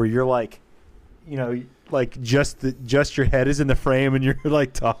where you're like, you know, like just your head is in the frame and you're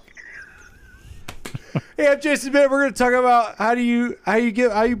like talking. Hey, I'm Jason Bennett. We're going to talk about how you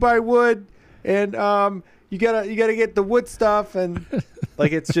buy wood, and you gotta get the wood stuff, and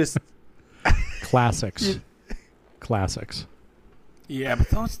like it's just classics. Yeah,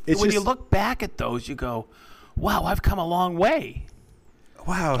 but when you look back at those, you go, "Wow, I've come a long way."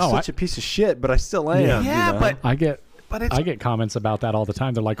 Wow, such a piece of shit, but I still am. Yeah, but I get comments about that all the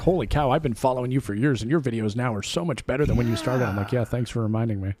time. They're like, "Holy cow, I've been following you for years, and your videos now are so much better than when you started." I'm like, "Yeah, thanks for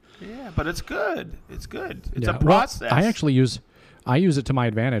reminding me." Yeah, but it's good. It's good. It's a process. Well, I use it to my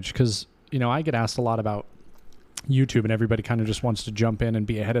advantage because I get asked a lot about YouTube, and everybody kind of just wants to jump in and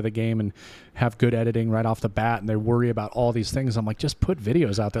be ahead of the game and have good editing right off the bat, and they worry about all these things. I'm like, just put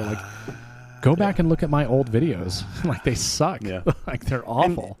videos out there. Like, go back and look at my old videos. Like, they suck. Yeah. Like, they're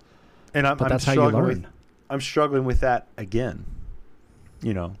awful. And that's how you learn. I'm struggling with that again.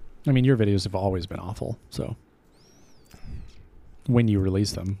 I mean, your videos have always been awful. So when you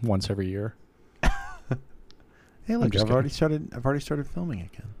release them once every year. Hey, look, I've already started filming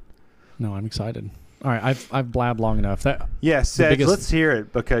again. No, I'm excited. All right, I've blabbed long enough. Sedge, let's hear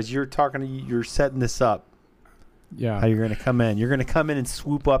it because you're setting this up. Yeah, how you're going to come in? You're going to come in and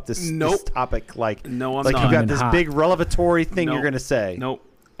swoop up this topic like no, I'm like not. You got this big revelatory thing you're going to say. Nope.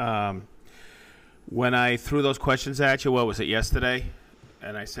 When I threw those questions at you, what was it, yesterday?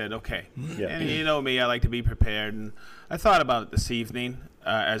 And I said, okay. Yeah. And you know me, I like to be prepared. And I thought about it this evening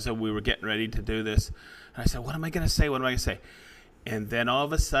as we were getting ready to do this. And I said, what am I going to say? What am I going to say? And then all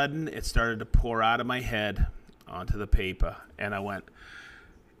of a sudden, it started to pour out of my head onto the paper. And I went,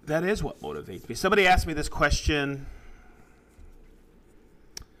 that is what motivates me. Somebody asked me this question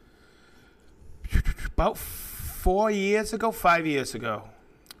about 5 years ago.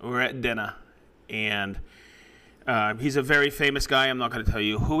 We were at dinner. And he's a very famous guy. I'm not going to tell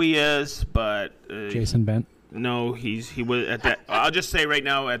you who he is, but Jason Bent. No, he was at that. I'll just say right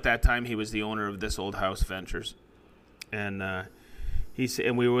now, at that time, he was the owner of This Old House Ventures, and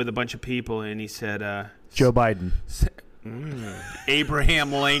and we were with a bunch of people, and he said, Joe Biden,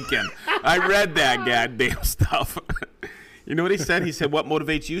 Abraham Lincoln. I read that goddamn stuff. You know what he said? He said, "What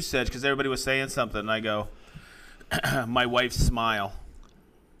motivates you, Sedge?" Because everybody was saying something, and I go, "My wife's smile."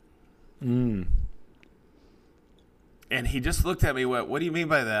 And he just looked at me and went, what do you mean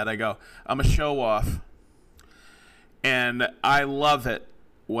by that? I go, I'm a show-off. And I love it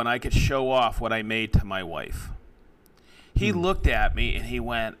when I could show off what I made to my wife. He looked at me and he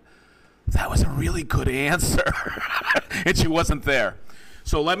went, that was a really good answer. And she wasn't there.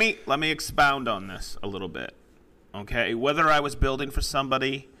 So let me expound on this a little bit. Okay? Whether I was building for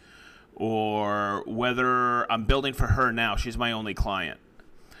somebody or whether I'm building for her now, she's my only client.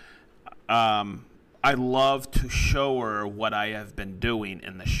 I love to show her what I have been doing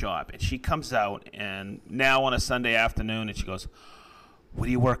in the shop. And she comes out, and now on a Sunday afternoon, and she goes, what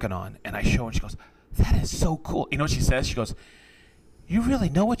are you working on? And I show her, and she goes, that is so cool. You know what she says? She goes, you really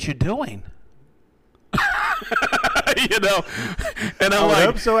know what you're doing. And I'm I would like,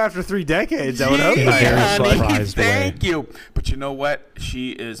 hope so after 3 decades. I would hope so. Honey, thank you. But you know what?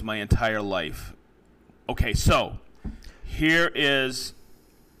 She is my entire life. Okay, so here is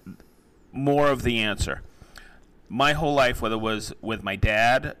more of the answer. My whole life, whether it was with my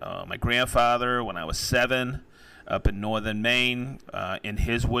dad, my grandfather, when I was 7, up in northern Maine, in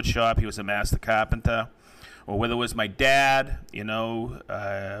his wood shop, he was a master carpenter, or whether it was my dad, he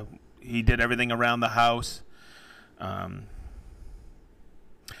did everything around the house. I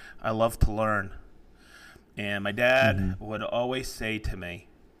love to learn. And my dad would always say to me,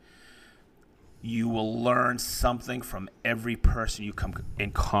 you will learn something from every person you come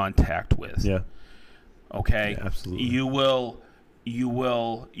in contact with. Yeah. Okay? Yeah, absolutely. You will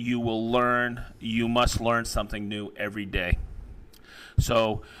learn, you must learn something new every day.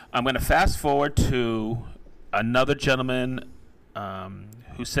 So I'm going to fast forward to another gentleman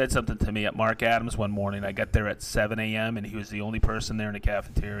who said something to me at Mark Adams one morning. I got there at 7 a.m. and he was the only person there in the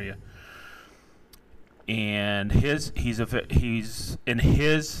cafeteria. And he's in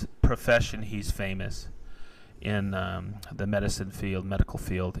his profession, he's famous in the medical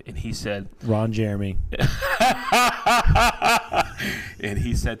field. And he said, Ron Jeremy. And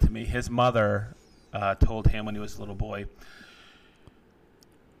he said to me, his mother told him when he was a little boy,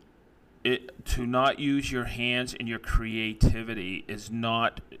 to not use your hands and your creativity is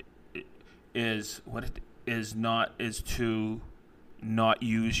to not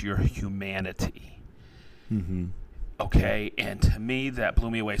use your humanity. Mm-hmm. Okay, and to me that blew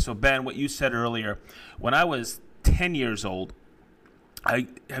me away. So Ben, what you said earlier, when I was 10 years old,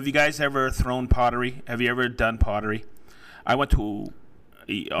 have you guys ever thrown pottery? Have you ever done pottery? I went to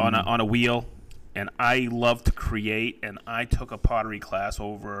on a wheel, and I love to create, and I took a pottery class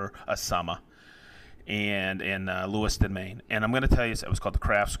over a summer. and in Lewiston, Maine. And I'm going to tell you, it was called the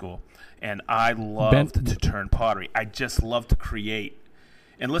Craft School. And I loved to turn pottery. I just love to create.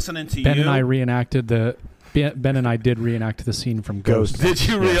 And listening to Ben and I reenacted Ben and I did reenact the scene from Ghost. Did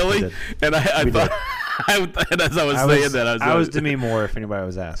you really? Did. And I thought, and as I was saying that, I was Demi Moore if anybody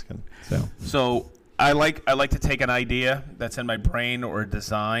was asking. So I like to take an idea that's in my brain or a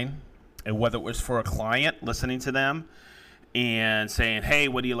design, and whether it was for a client, listening to them and saying, hey,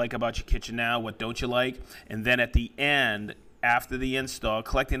 what do you like about your kitchen now? What don't you like? And then at the end, after the install,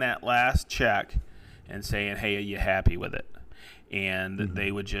 collecting that last check and saying, hey, are you happy with it? And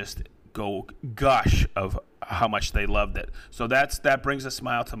they would just go gush of how much they loved it. So that brings a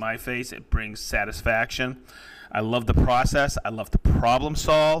smile to my face. It brings satisfaction. I love the process. I love to problem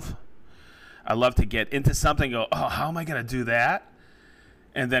solve. I love to get into something and go, oh, how am I going to do that?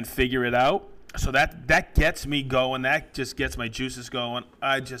 And then figure it out. So that gets me going. That just gets my juices going.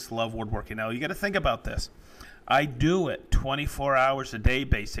 I just love woodworking. Now, you got to think about this. I do it 24 hours a day,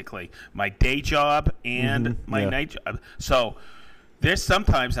 basically. My day job and my night job. So there's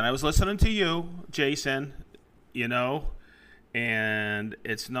sometimes, and I was listening to you, Jason, and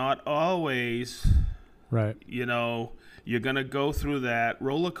it's not always, right. You're going to go through that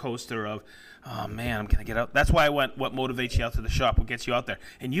roller coaster of, oh, man, I'm going to get out. That's why I went, what motivates you out to the shop, what gets you out there.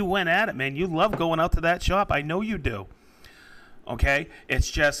 And you went at it, man. You love going out to that shop. I know you do. Okay?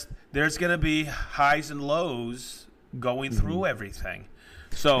 It's just there's going to be highs and lows going through everything.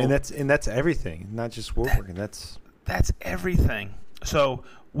 So and that's everything, not just woodworking. That's everything. So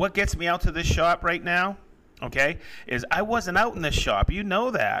what gets me out to this shop right now, okay, is I wasn't out in this shop. You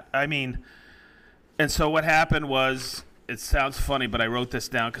know that. I mean, and so what happened was, it sounds funny, but I wrote this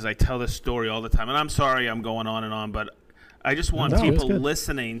down because I tell this story all the time. And I'm sorry I'm going on and on, but I just want people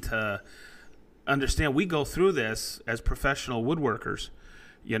listening to understand we go through this as professional woodworkers.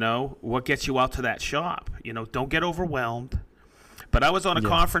 What gets you out to that shop? Don't get overwhelmed. But I was on a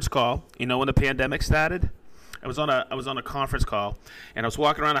conference call, when the pandemic started. I was on a conference call, and I was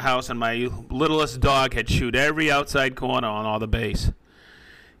walking around the house, and my littlest dog had chewed every outside corner on all the base.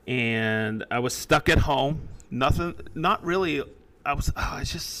 And I was stuck at home. Not really.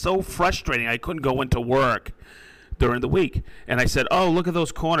 It's just so frustrating. I couldn't go into work during the week. And I said, oh, look at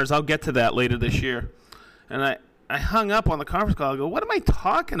those corners. I'll get to that later this year. And I hung up on the conference call. I go, what am I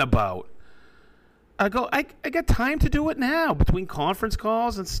talking about? I go, I got time to do it now between conference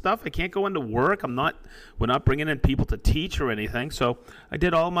calls and stuff. I can't go into work. We're not bringing in people to teach or anything. So I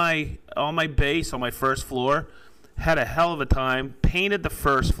did all my base on my first floor. Had a hell of a time. Painted the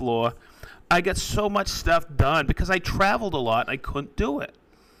first floor. I got so much stuff done because I traveled a lot and I couldn't do it.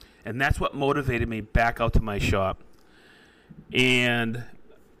 And that's what motivated me back out to my shop. And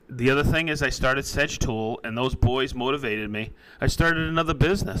the other thing is I started Sedge Tool, and those boys motivated me. I started another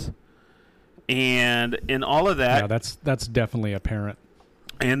business. And in all of that... Yeah, that's definitely apparent.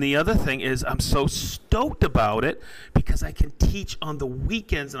 And the other thing is I'm so stoked about it because I can teach on the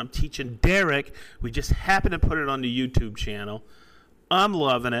weekends, and I'm teaching Derek. We just happen to put it on the YouTube channel. I'm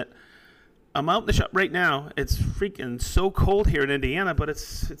loving it. I'm out in the shop right now. It's freaking so cold here in Indiana, but it's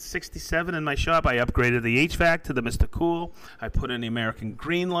 67 in my shop. I upgraded the HVAC to the Mr. Cool. I put in the American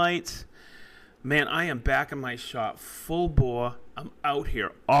green lights. Man, I am back in my shop full bore. I'm out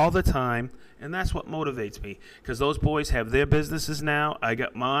here all the time, and that's what motivates me because those boys have their businesses now. I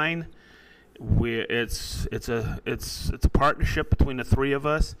got mine. It's a partnership between the three of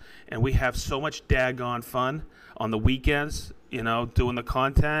us, and we have so much daggone fun on the weekends, doing the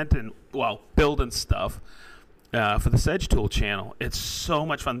content and, building stuff for the Sedge Tool channel. It's so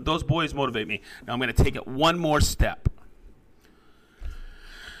much fun. Those boys motivate me. Now I'm going to take it one more step.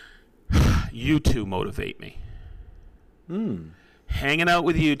 You two motivate me. Hanging out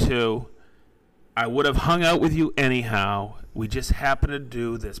with you two, I would have hung out with you anyhow. We just happen to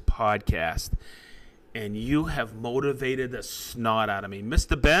do this podcast, and you have motivated the snot out of me.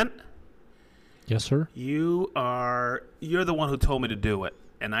 Mr. Bent? Yes, sir? You're the one who told me to do it.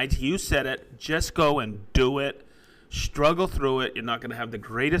 And you said it, just go and do it. Struggle through it. You're not going to have the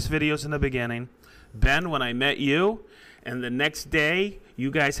greatest videos in the beginning. Ben, when I met you, and the next day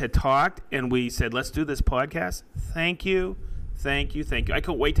you guys had talked, and we said, let's do this podcast. Thank you. Thank you. Thank you. I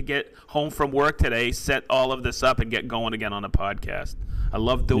couldn't wait to get home from work today, set all of this up, and get going again on the podcast. I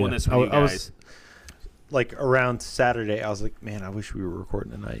love doing this with you guys. Like around Saturday, I was like, man, I wish we were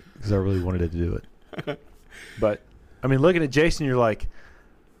recording tonight because I really wanted to do it. But, I mean, looking at Jason, you're like,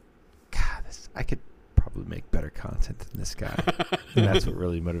 God, I could probably make better content than this guy. And that's what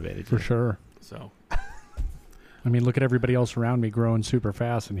really motivated you. For sure. So, I mean, look at everybody else around me growing super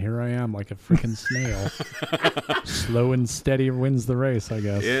fast, and here I am like a freaking snail. Slow and steady wins the race, I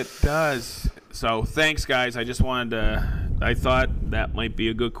guess. It does. So thanks, guys. I just wanted to. I thought that might be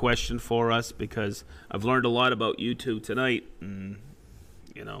a good question for us because I've learned a lot about you two tonight, and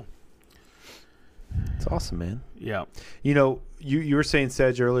it's awesome, man. Yeah. You were saying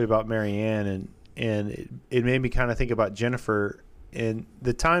Sedge earlier about Marianne, and it made me kind of think about Jennifer and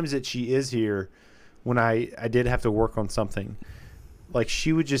the times that she is here when I did have to work on something. Like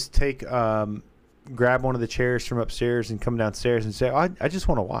she would just grab one of the chairs from upstairs and come downstairs and say, I just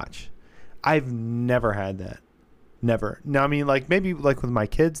want to watch. I've never had that. Never. Now, I mean, like maybe like with my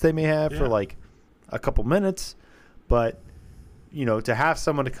kids, they may have for like a couple minutes, but to have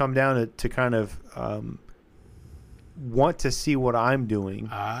someone to come down to kind of want to see what I'm doing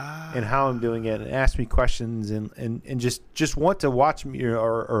and how I'm doing it and ask me questions and just want to watch me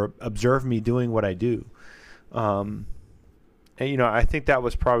or observe me doing what I do. And, I think that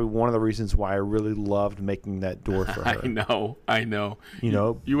was probably one of the reasons why I really loved making that door for her. I know.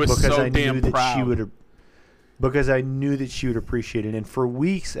 You were because so I damn knew that proud. Because I knew that she would appreciate it. And for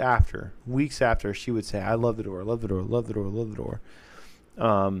weeks after, she would say, I love the door, love the door, love the door, love the door.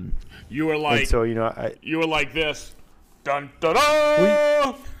 You were like, so, you were like this. Dun, dun,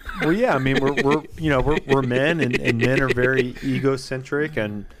 dun. Well, yeah, I mean, we're men and men are very egocentric.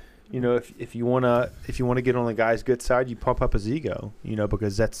 And, if you want to get on the guy's good side, you pump up his ego,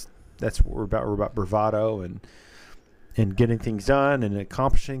 because that's what we're about. We're about bravado and getting things done and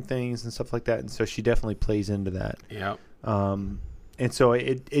accomplishing things and stuff like that. And so she definitely plays into that. Yeah. And so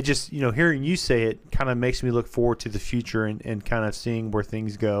it just, hearing you say it kind of makes me look forward to the future and kind of seeing where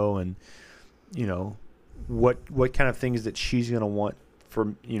things go and, what kind of things that she's going to want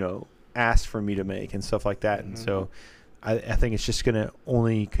for, ask for me to make and stuff like that. Mm-hmm. And so I think it's just going to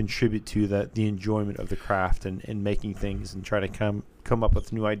only contribute to the enjoyment of the craft and making things and try to come up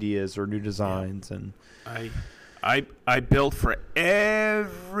with new ideas or new designs. Yeah. And I built for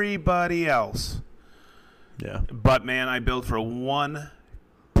everybody else. Yeah. But man, I built for one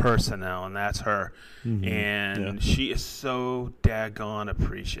person now, and that's her. Mm-hmm. And she is so daggone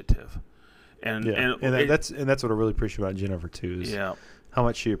appreciative. And that's what I really appreciate about Jennifer too, is how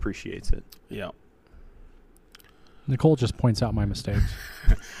much she appreciates it. Yeah. Nicole just points out my mistakes.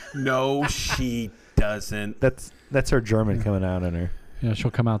 No, she doesn't. That's her German coming out in her. Yeah, she'll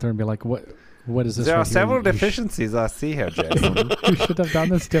come out there and be like, What is this? There are several deficiencies I see here, Jason. You should have done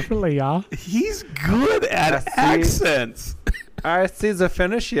this differently, yeah? He's good at accents. I see the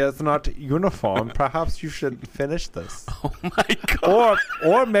finish here is not uniform. Perhaps you should finish this. Oh, my God.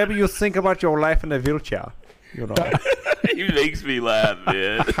 Or maybe you think about your life in a wheelchair. He makes me laugh,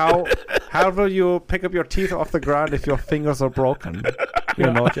 man. How will you pick up your teeth off the ground if your fingers are broken?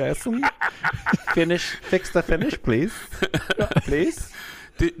 Jason? Fix the finish, please. Please?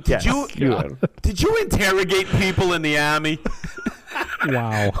 Did you interrogate people in the army?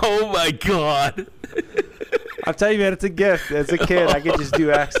 Wow. Oh my God. I'll tell you, man, it's a gift. As a kid, I could just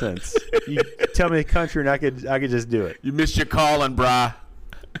do accents. You tell me a country and I could just do it. You missed your calling, brah.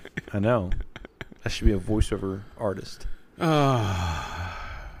 I know. I should be a voiceover artist. Oh.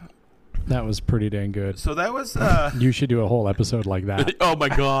 That was pretty dang good. So that was you should do a whole episode like that. Oh my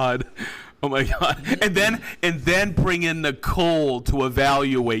God. Oh my God. And then bring in Nicole to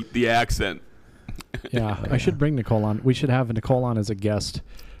evaluate the accent. Yeah, I should bring Nicole on. We should have Nicole on as a guest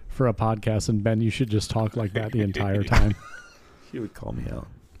for a podcast, and Ben, you should just talk like that the entire time. She would call me out.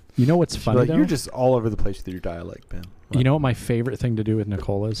 You know what's funny, though? You're just all over the place with your dialect, Ben. What? You know what my favorite thing to do with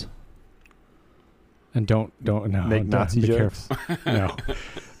Nicole is? And don't make Nazi jokes. No.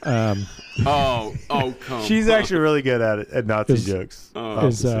 Come. She's actually really good at it, at Nazi jokes.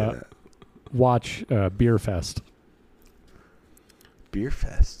 Watch Beer Fest. Beer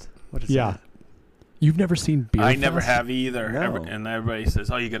Fest? What is that? You've never seen Beer Fest? I never have either. No. And everybody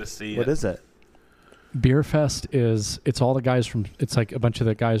says, "Oh, you got to see it." What is it? Beer Fest it's all the guys it's like a bunch of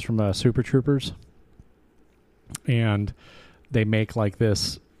the guys from Super Troopers, and they make like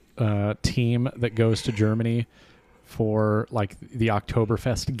this team that goes to Germany for like the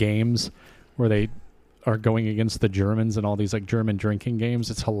Oktoberfest games, where they are going against the Germans and all these like German drinking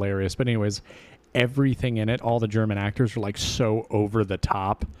games. It's hilarious. But anyways, everything in it, all the German actors are like so over the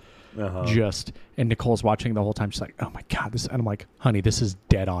top. And Nicole's watching the whole time. She's like, "Oh my God, this," and I'm like, "Honey, this is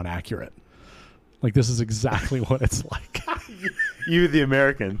dead on accurate. Like, this is exactly what it's like." You, the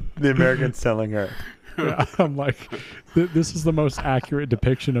American's telling her. Yeah, I'm like, this is the most accurate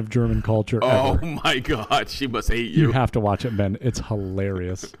depiction of German culture ever. Oh my God, she must hate you. You have to watch it, Ben. It's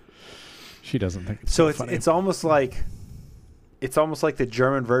hilarious. She doesn't think it's so funny. It's almost like the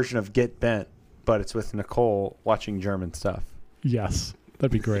German version of Get Bent, but it's with Nicole watching German stuff. Yes.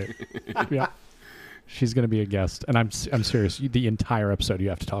 That'd be great. Yeah. She's going to be a guest, and I'm serious. The entire episode, you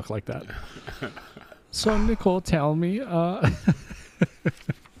have to talk like that. So, Nicole, tell me.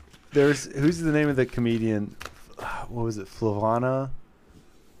 Who's the name of the comedian? What was it? Flavana?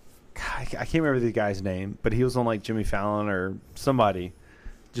 God, I can't remember the guy's name, but he was on like Jimmy Fallon or somebody,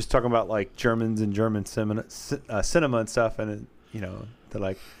 just talking about like Germans and German cinema and stuff, and they're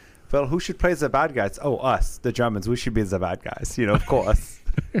like, well, who should play the bad guys? Oh, us, the Germans. We should be the bad guys, of course.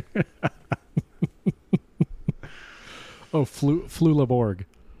 Oh, Flula Borg.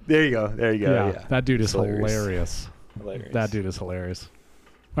 There you go. Yeah. That dude is hilarious. That dude is hilarious.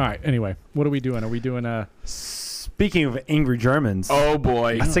 All right. Anyway, what are we doing? Are we doing a... Speaking of angry Germans. Oh,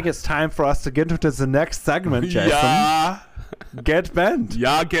 boy. I think it's time for us to get into the next segment, Jason. Yeah. Get bent.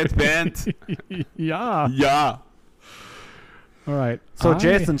 Yeah, get bent. Yeah. Yeah. All right. So,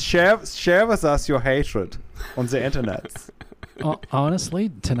 Jason, share with us your hatred on the internet.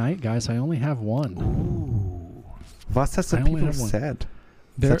 Honestly, tonight, guys, I only have one. Ooh. What has the people said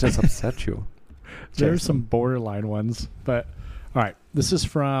that has upset you? There are some borderline ones, but all right. This is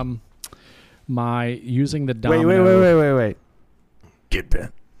from my using the domino. Wait. Get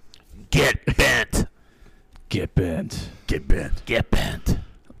bent. Get bent. Get bent. Get bent. Get bent.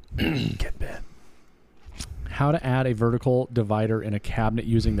 Get bent. How to add a vertical divider in a cabinet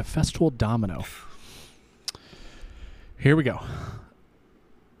using the Festool domino. Here we go.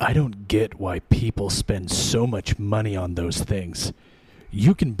 I don't get why people spend so much money on those things.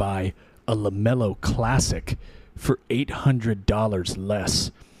 You can buy a Lamello Classic for $800 less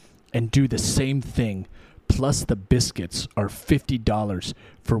and do the same thing, plus the biscuits are $50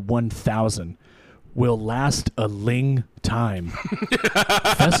 for $1,000. Will last a ling time.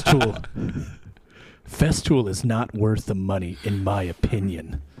 Festool is not worth the money, in my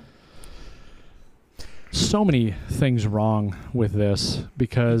opinion. So many things wrong with this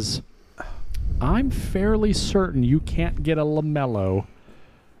because I'm fairly certain you can't get a Lamello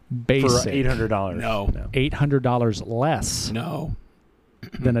basic for $800. No. $800 less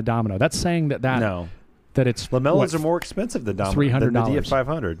than a domino. That's saying that it's Lamellos are more expensive than domino than the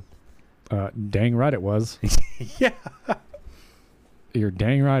DF500. Dang right it was. Yeah. You're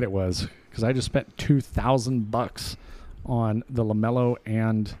dang right it was, because I just spent $2,000 on the Lamello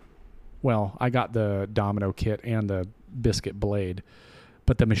and, well, I got the domino kit and the biscuit blade,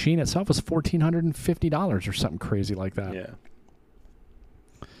 but the machine itself was $1,450 or something crazy like that. Yeah.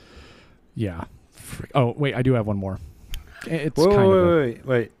 Yeah. Oh, wait, I do have one more. It's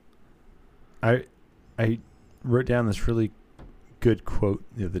Wait. I wrote down this really good quote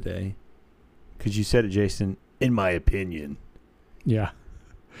the other day because you said it, Jason, in my opinion. Yeah.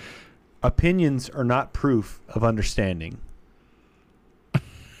 Opinions are not proof of understanding. That's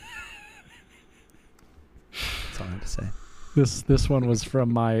all I have to say. This one was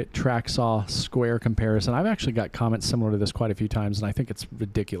from my track saw square comparison. I've actually got comments similar to this quite a few times, and I think it's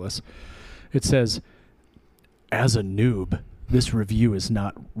ridiculous. It says, as a noob, this review is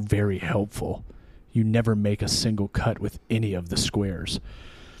not very helpful. You never make a single cut with any of the squares.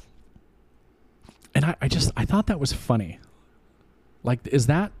 And I thought that was funny. Like, is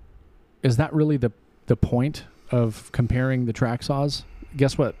that really the point of comparing the track saws?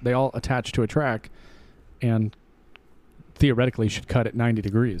 Guess what? They all attach to a track and theoretically should cut at 90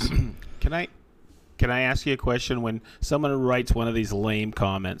 degrees. Can I ask you a question? When someone writes one of these lame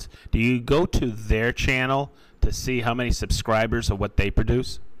comments, do you go to their channel to see how many subscribers of what they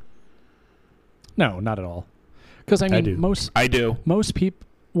produce? No, not at all. Because I do. Most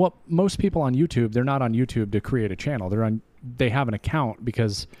people on YouTube, they're not on YouTube to create a channel. They have an account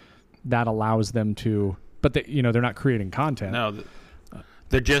because that allows them to, but they're not creating content. No,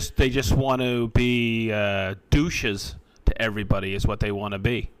 they just want to be douches to everybody is what they want to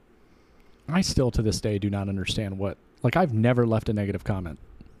be. I still to this day do not understand I've never left a negative comment.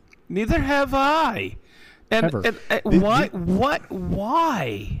 Neither have I. Ever. Why?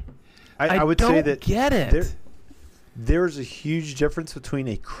 Why? I would say that get it. There's a huge difference between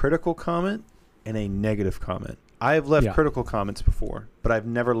a critical comment and a negative comment. I have left critical comments before, but I've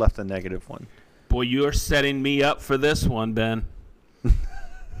never left a negative one. Boy, you're setting me up for this one, Ben.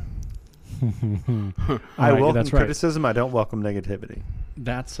 I welcome criticism. I don't welcome negativity.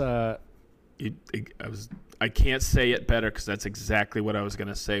 That's I can't say it better because that's exactly what I was going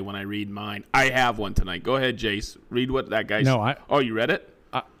to say when I read mine. I have one tonight. Go ahead, Jace. Read what that guy said. Oh, you read it?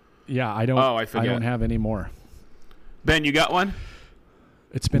 Yeah, I don't. Oh, I forget. I don't have any more. Ben, you got one?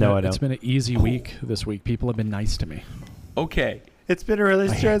 It's been an easy week this week. People have been nice to me. Okay. It's been a really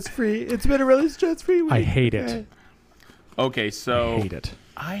stress-free. It's been a really stress-free week. I hate it. Okay, so I hate it.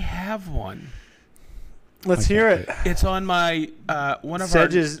 I have one. Let's hear it. It's on my one of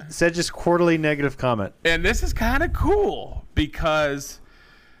Sedge's quarterly negative comment. And this is kind of cool because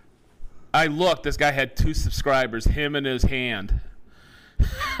I looked. This guy had 2 subscribers. Him and his hand.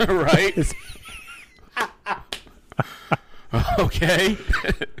 Right. Okay.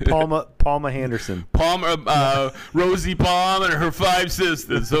 Palma Henderson. Rosie Palm and her 5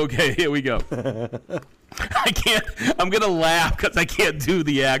 sisters. Okay, here we go. I'm going to laugh because I can't do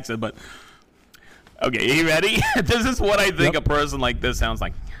the accent, but okay, you ready? This is what I think a person like this sounds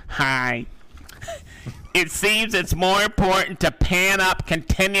like. Hi. It seems it's more important to pan up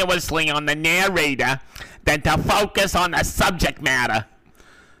continuously on the narrator than to focus on the subject matter.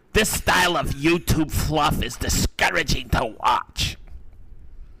 This style of YouTube fluff is discouraging to watch.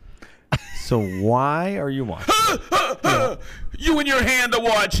 So why are you watching? You and your hand are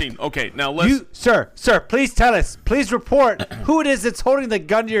watching. Okay, now let's... Sir, please tell us. Please report who it is that's holding the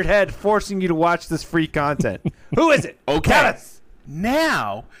gun to your head, forcing you to watch this free content. Who is it? Okay. Tell us.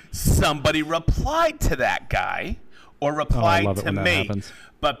 Now, somebody replied to that guy or replied to me.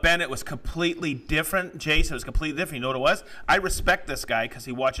 But Ben, it was completely different. Jason, it was completely different. You know what it was? I respect this guy because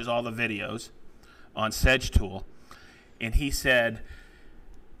he watches all the videos on Sedge Tool. And he said,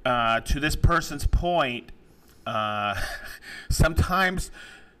 to this person's point, sometimes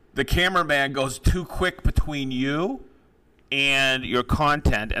the cameraman goes too quick between you and your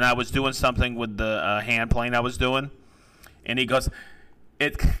content. And I was doing something with the hand plane I was doing. And he goes,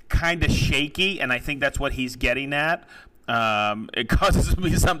 it's kind of shaky. And I think that's what he's getting at. It causes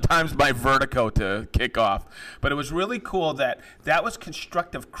me sometimes my vertigo to kick off. But it was really cool that was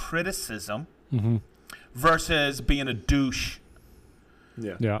constructive criticism versus being a douche.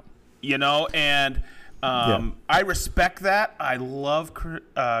 Yeah. You know, and I respect that. I love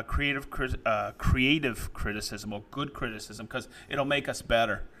creative criticism or good criticism because it'll make us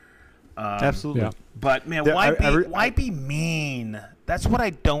better. Absolutely. Yeah. But, man, why be mean? That's what I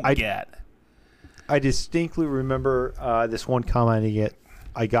don't get. I distinctly remember this one comment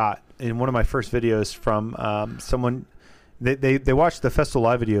I got in one of my first videos from someone. They watched the Festival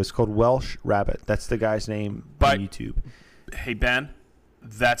Live videos called Welsh Rabbit. That's the guy's name on YouTube. Hey, Ben,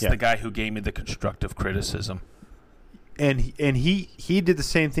 that's the guy who gave me the constructive criticism. And he did the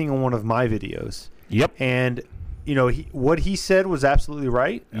same thing on one of my videos. Yep. And, you know, what he said was absolutely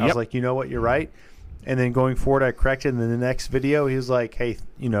right. I was like, you know what, you're right. And then going forward, I corrected. And then the next video, he was like, hey,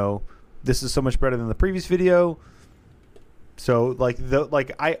 you know, this is so much better than the previous video. So,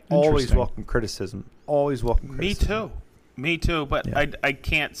 I always welcome criticism. Always welcome criticism. Me too. But I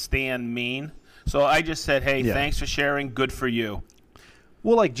can't stand mean. So I just said, hey, thanks for sharing. Good for you.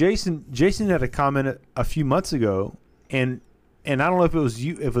 Well, like Jason had a comment a few months ago, and I don't know if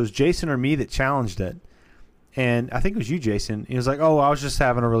it was Jason or me that challenged it. And I think it was you, Jason. He was like, oh, I was just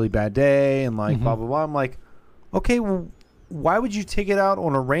having a really bad day, and blah, blah, blah. I'm like, okay, well, why would you take it out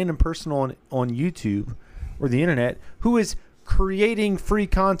on a random person on YouTube or the internet who is creating free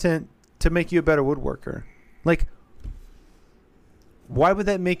content to make you a better woodworker? Like, why would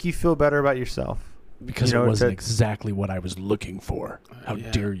that make you feel better about yourself? Because it wasn't exactly what I was looking for. How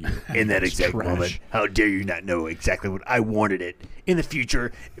dare you? In that exact moment, how dare you not know exactly what I wanted it in the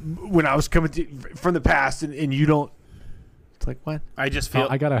future when I was coming from the past and you don't. It's like, what? I just feel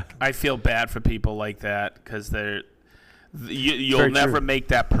I feel bad for people like that because you'll never make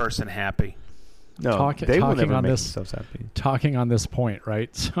that person happy. No, they will never make themselves happy. Talking on this point,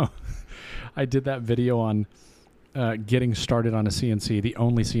 right? So I did that video on getting started on a CNC, the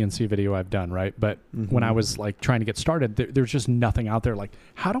only CNC video I've done, right? But when I was like trying to get started, there's just nothing out there. Like,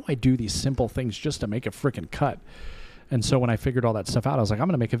 how do I do these simple things just to make a freaking cut? And so when I figured all that stuff out, I was like, I'm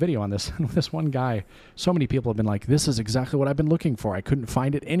going to make a video on this. And with this one guy, so many people have been like, this is exactly what I've been looking for. I couldn't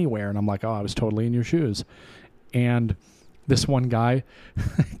find it anywhere. And I'm like, oh, I was totally in your shoes. And this one guy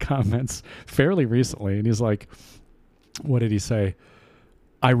comments fairly recently, and he's like, what did he say?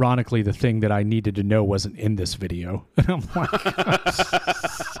 Ironically, the thing that I needed to know wasn't in this video. And I'm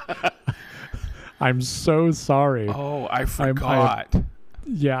like, I'm so sorry. Oh, I forgot.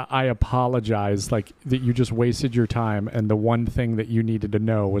 I apologize. Like, that you just wasted your time, and the one thing that you needed to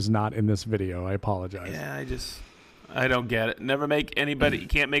know was not in this video. I apologize. Yeah, I don't get it. Never make anybody, you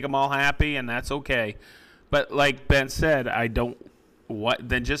can't make them all happy, and that's okay. But like Ben said,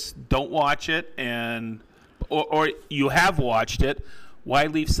 then just don't watch it, or you have watched it. Why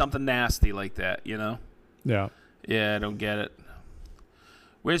leave something nasty like that, you know? Yeah. Yeah, I don't get it.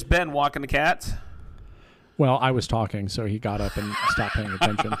 Where's Ben walking the cats? Well, I was talking, so he got up and stopped paying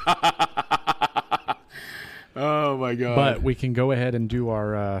attention. Oh, my God. But we can go ahead and do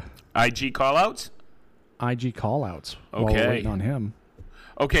our... IG call-outs? IG call-outs. Okay. While we're waiting on him.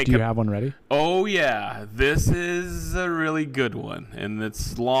 Okay. Do you have one ready? Oh, yeah. This is a really good one, and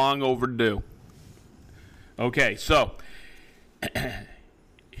it's long overdue. Okay, so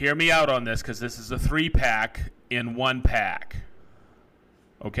hear me out on this, because this is a 3-pack in 1 pack.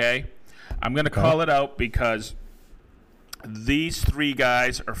 Okay? I'm going to call it out because these 3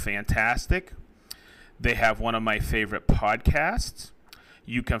 guys are fantastic. They have one of my favorite podcasts.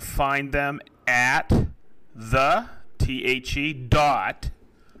 You can find them at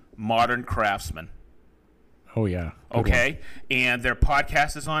Modern Craftsman. Oh, yeah. Okay? And their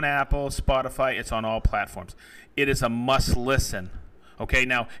podcast is on Apple, Spotify. It's on all platforms. It is a must listen. Okay?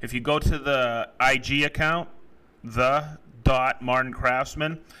 Now, if you go to the IG account, Modern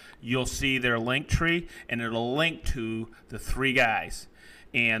Craftsman, you'll see their link tree, and it'll link to the 3 guys.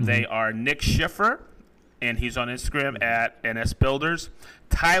 And they are Nick Schiffer, and he's on Instagram at NS Builders.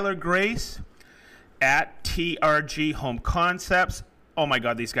 Tyler Grace at TRG Home Concepts. Oh, my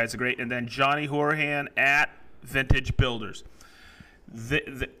God, these guys are great. And then Johnny Horahan at Vintage Builders.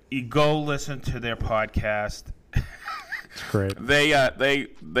 You go listen to their podcast. It's great.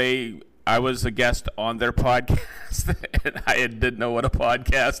 I was a guest on their podcast, and I didn't know what a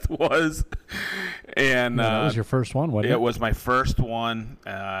podcast was. And that was your first one, wasn't it? It was my first one.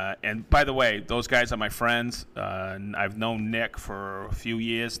 And by the way, those guys are my friends. I've known Nick for a few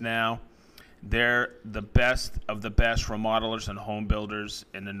years now. They're the best of the best remodelers and home builders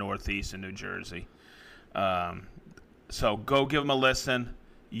in the Northeast in New Jersey. So go give them a listen.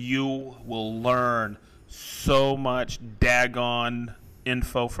 You will learn so much daggone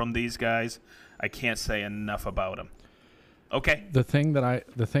info from these guys. I can't say enough about them. Okay. The thing that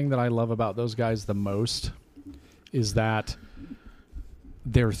I love about those guys the most is that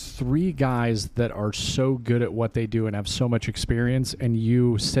they're 3 guys that are so good at what they do and have so much experience, and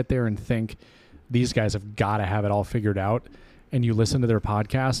you sit there and think these guys have got to have it all figured out, and you listen to their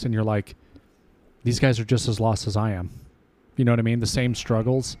podcast and you're like, these guys are just as lost as I am. You know what I mean? The same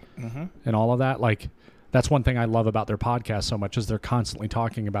struggles and all of that. Like, that's one thing I love about their podcast so much, is they're constantly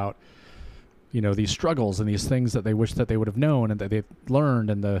talking about, these struggles and these things that they wish that they would have known and that they've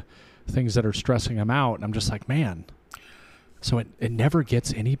learned, and the things that are stressing them out. And I'm just like, man, so it never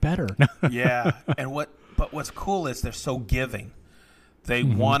gets any better. Yeah. But what's cool is they're so giving. They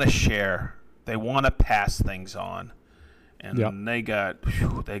want to share. They want to pass things on. And they got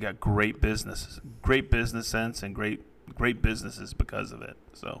great business sense, and great businesses because of it.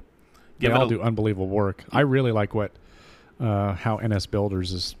 So they all do unbelievable work. I really like how NS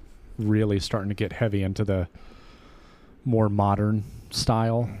Builders is really starting to get heavy into the more modern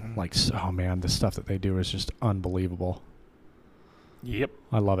style. Like, oh man, the stuff that they do is just unbelievable. Yep.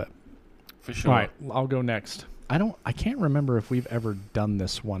 I love it. For sure. All right, I'll go next. I can't remember if we've ever done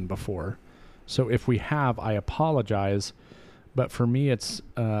this one before. So if we have, I apologize. But for me, it's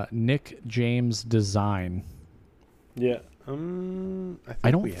Nick James Design. Yeah.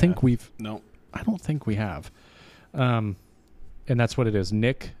 I don't think we have. And that's what it is.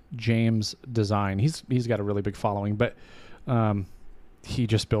 Nick James Design. He's got a really big following, but he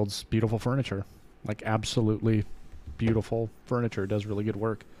just builds beautiful furniture, like absolutely beautiful furniture. Does really good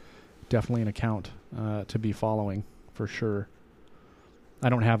work. Definitely an account to be following for sure. I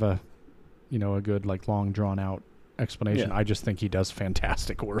don't have a good, like, long drawn out explanation. Yeah. I just think he does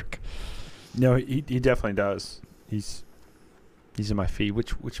fantastic work. No, he definitely does. He's in my feed,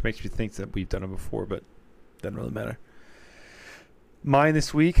 which makes me think that we've done it before, but doesn't really matter. Mine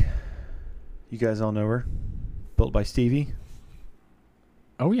this week, you guys all know her, built by Stevie.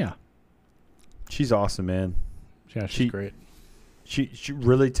 Oh yeah, she's awesome, man. Yeah, she's great. She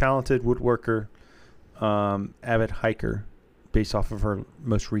really talented woodworker, avid hiker, based off of her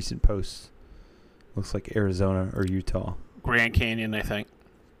most recent posts. Looks like Arizona or Utah. Grand Canyon, I think.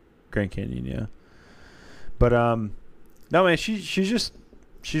 Grand Canyon, yeah. But no, man, she's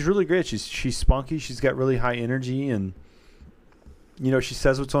really great. She's spunky. She's got really high energy, and she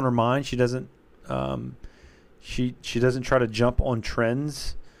says what's on her mind. She doesn't she doesn't try to jump on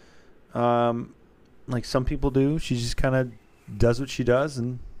trends like some people do. She just kind of does what she does,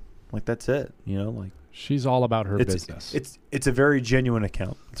 and like that's it. Like she's all about her business. It's a very genuine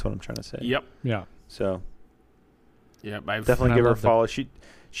account. That's what I'm trying to say. Yep. Yeah. So. Yeah, definitely give her a follow. She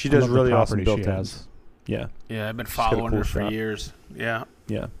does really awesome built-ins. Yeah. Yeah, I've been following her for years. Yeah.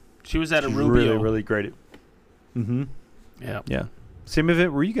 Yeah. She was at a Rubio. Really, really great at. Mm-hmm. Yeah. Yeah. Same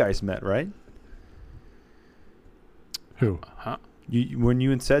event where you guys met, right? Who? Huh? When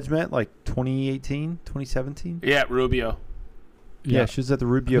you and Sedge met, like 2018, 2017? Yeah, Rubio. Yeah, she was at the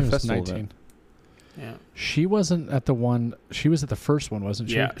Rubio Festival event. Yeah. She wasn't at the one. She was at the first one, wasn't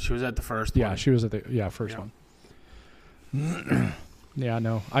she? Yeah, she was at the first one. Yeah, she was at the first one. Yeah,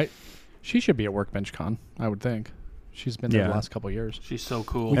 no. She should be at Workbench Con, I would think. She's been there the last couple of years. She's so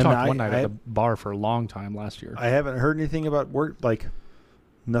cool. We talked one night at the bar for a long time last year. I haven't heard anything about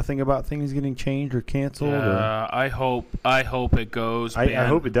nothing about things getting changed or canceled. I hope it goes. I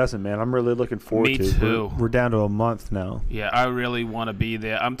hope it doesn't, man. I'm really looking forward to it. Me too. We're down to a month now. Yeah, I really want to be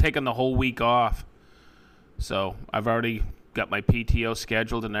there. I'm taking the whole week off. So I've already got my PTO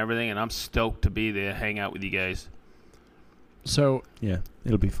scheduled and everything, and I'm stoked to be there, hang out with you guys. So yeah,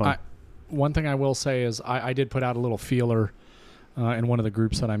 it'll be fun. One thing I will say is I did put out a little feeler in one of the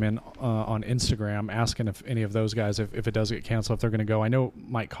groups that I'm in on Instagram, asking if any of those guys, if it does get canceled, if they're going to go. I know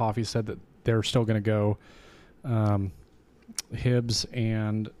Mike Coffey said that they're still going to go. Hibbs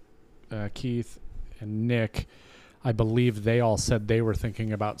and Keith and Nick, I believe they all said they were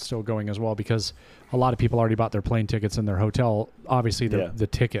thinking about still going as well, because a lot of people already bought their plane tickets and their hotel. Obviously, the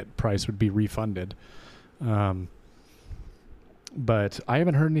ticket price would be refunded. But I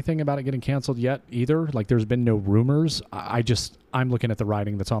haven't heard anything about it getting canceled yet either. Like, there's been no rumors. I'm looking at the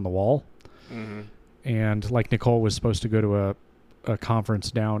writing that's on the wall. Mm-hmm. And like Nicole was supposed to go to a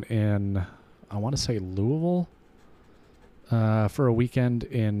conference down in, I want to say Louisville, for a weekend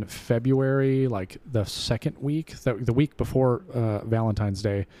in February, like the second week, the week before Valentine's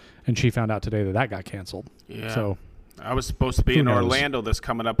Day. And she found out today that got canceled. Yeah. So I was supposed to be in Orlando this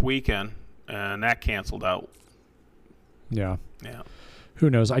coming up weekend, and that canceled out. Yeah. Yeah. Who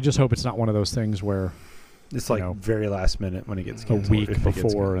knows? I just hope it's not one of those things where it's like very last minute when it gets canceled. A week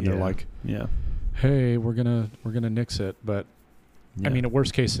before, and they're like, "Yeah, hey, we're gonna nix it." But I mean, a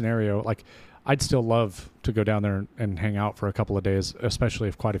worst case scenario, like I'd still love to go down there and hang out for a couple of days, especially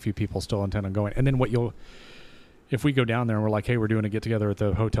if quite a few people still intend on going. And then if we go down there and we're like, hey, we're doing a get together at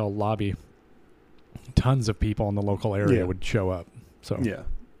the hotel lobby, tons of people in the local area would show up. So yeah,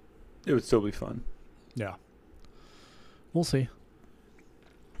 it would still be fun. Yeah. We'll see.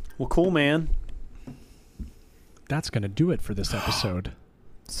 Well, cool, man. That's going to do it for this episode.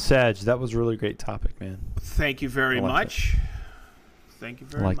 Sag, that was a really great topic, man. Thank you very much. Thank you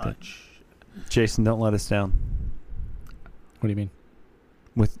very much. Jason, don't let us down. What do you mean?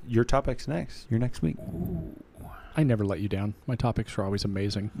 With your topics next week. Ooh. I never let you down. My topics are always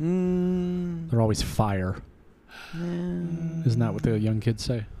amazing. They're always fire. Isn't that what the young kids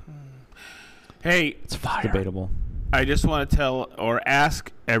say? Hey, it's fire. Debatable. I just want to tell or ask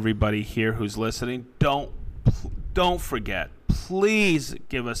everybody here who's listening, don't forget, please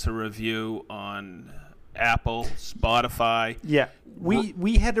give us a review on Apple, Spotify. Yeah,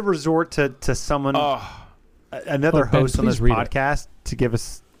 we had to resort to someone, another host on this podcast, to give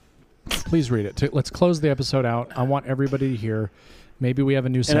us. Please read it. Let's close the episode out. I want everybody to hear. Maybe we have a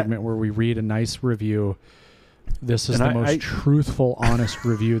new segment where we read a nice review. This is the most truthful, honest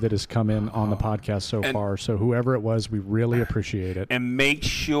review that has come in on the podcast so far. So whoever it was, we really appreciate it. And make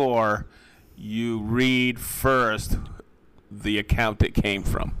sure you read first the account it came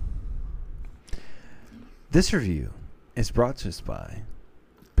from. This review is brought to us by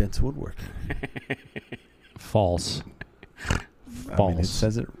Bent's Woodworking. False. I mean, it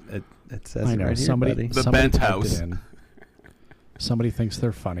says it says I know. It right somebody, here, buddy. The Bent House. Somebody thinks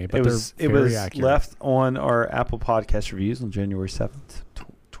they're funny, but it was very accurate. Left on our Apple Podcast reviews on January 7th,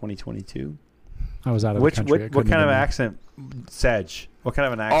 2022. I was out of the country. What kind of accent, Sag? What kind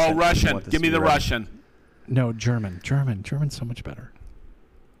of an accent? Oh, Russian. Give me the Russian. No, German. German's so much better.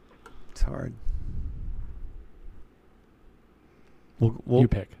 It's hard. You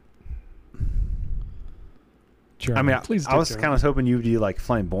pick. German. I mean, please I was kind of hoping you'd be like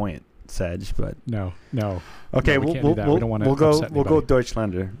flamboyant, Sag, but no. Okay, we can't do that. We don't want to upset anybody. We'll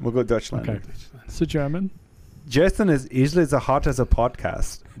go Deutschlander. Okay. So German. Jason is easily as hot as a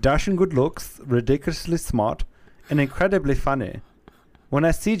podcast. Dashing good looks, ridiculously smart, and incredibly funny. When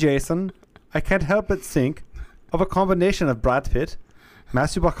I see Jason, I can't help but think of a combination of Brad Pitt,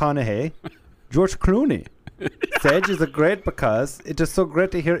 Matthew McConaughey, George Clooney. Sage is great because it is so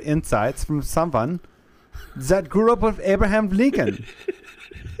great to hear insights from someone that grew up with Abraham Lincoln.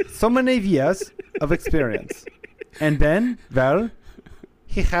 So many years of experience. And then, well,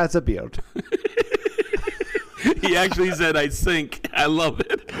 he has a beard. He actually said, I think. I love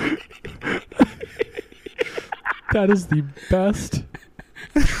it. That is the best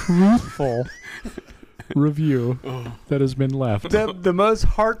truthful review that has been left. The most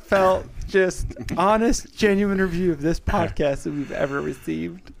heartfelt, just honest, genuine review of this podcast that we've ever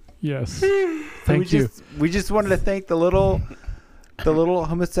received. Yes. Thank you. We just wanted to thank the little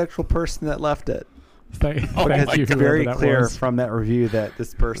homosexual person that left it. Thank you. It's very clear from that review that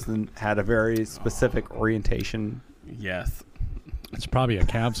this person had a very specific orientation. Yes. It's probably a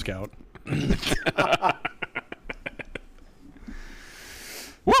Cab Scout.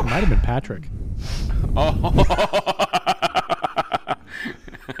 might have been Patrick.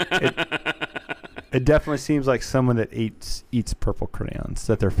 It definitely seems like someone that eats purple crayons,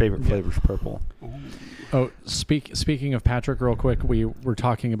 that their favorite flavor is purple. Oh, speaking of Patrick, real quick, we were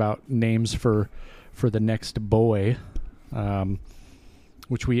talking about names for the next boy,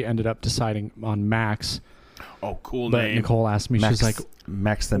 which we ended up deciding on Max. Oh, cool but name. Nicole asked me, she's like...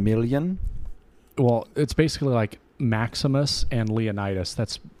 Maximilian? Well, it's basically like Maximus and Leonidas.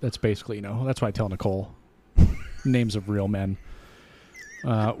 That's basically, that's what I tell Nicole. Names of real men.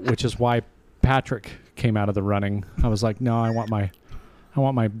 Which is why Patrick came out of the running. I was like, no, I want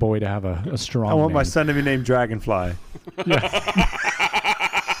my boy to have a strong I want name. my son to be named Dragonfly. Yeah.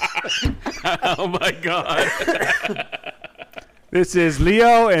 Oh, my God. This is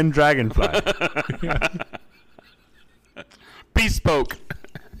Leo and Dragonfly. Bespoke.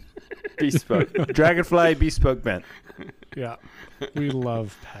 Dragonfly Bespoke Bent. Yeah. We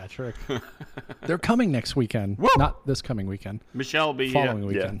love Patrick. They're coming next weekend. Woo! Not this coming weekend. Michelle will be following here.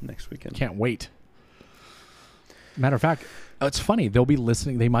 weekend. Yeah, next weekend. Can't wait. Matter of fact, it's funny. They'll be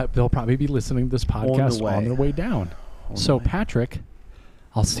listening. They'll probably be listening to this podcast on their way down. So Patrick,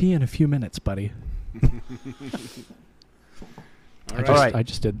 I'll see you in a few minutes, buddy. All right. I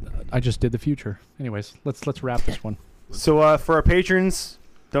just did the future. Anyways, let's wrap this one. So for our patrons,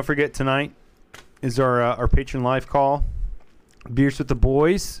 don't forget tonight is our patron live call. Beers with the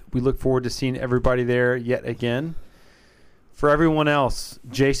Boys. We look forward to seeing everybody there yet again. For everyone else,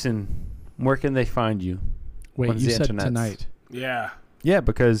 Jason, where can they find you? Wait, you said tonight. Yeah. Yeah,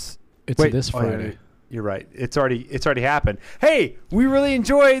 because it's this Friday. You're right. It's already happened. Hey, we really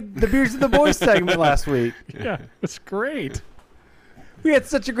enjoyed the Beers with the Boys segment last week. Yeah, it's great. We had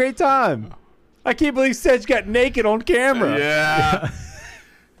such a great time. I can't believe Sedge got naked on camera. Yeah.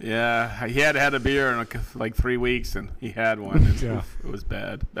 Yeah, he had had a beer in like 3 weeks, and he had one. It was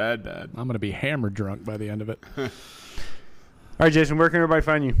bad. Bad. I'm going to be hammered drunk by the end of it. All right, Jason, where can everybody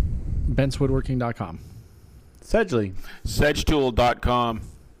find you? BentsWoodworking.com. Sedgley. SedgeTool.com.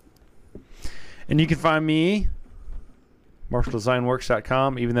 And you can find me,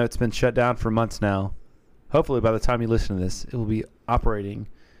 MarshallDesignWorks.com, even though it's been shut down for months now. Hopefully, by the time you listen to this, it will be operating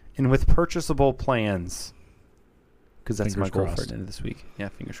and with purchasable plans. Because that's my goal for the end of this week. Yeah,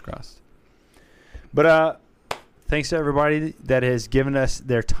 fingers crossed. But thanks to everybody that has given us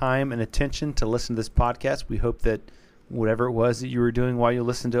their time and attention to listen to this podcast. We hope that whatever it was that you were doing while you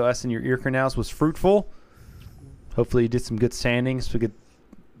listened to us in your ear canals was fruitful. Hopefully you did some good sanding, some good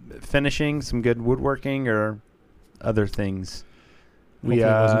finishing, some good woodworking, or other things. Hopefully it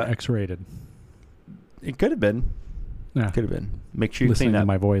wasn't X-rated. It could have been. Yeah. Could have been. Make sure you listening clean up. to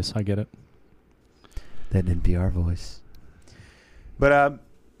my voice. I get it. That NPR voice. But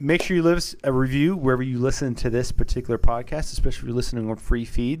make sure you leave us a review wherever you listen to this particular podcast, especially if you're listening on free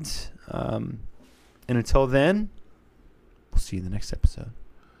feeds. And until then, we'll see you in the next episode.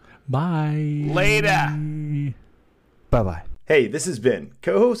 Bye. Later. Bye-bye. Hey, this is Ben,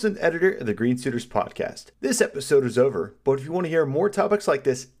 co-host and editor of the Green Suiters podcast. This episode is over, but if you want to hear more topics like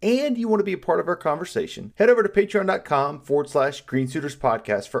this and you want to be a part of our conversation, head over to patreon.com/Green Suiters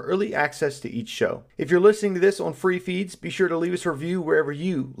podcast for early access to each show. If you're listening to this on free feeds, be sure to leave us a review wherever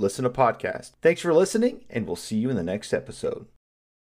you listen to podcasts. Thanks for listening, and we'll see you in the next episode.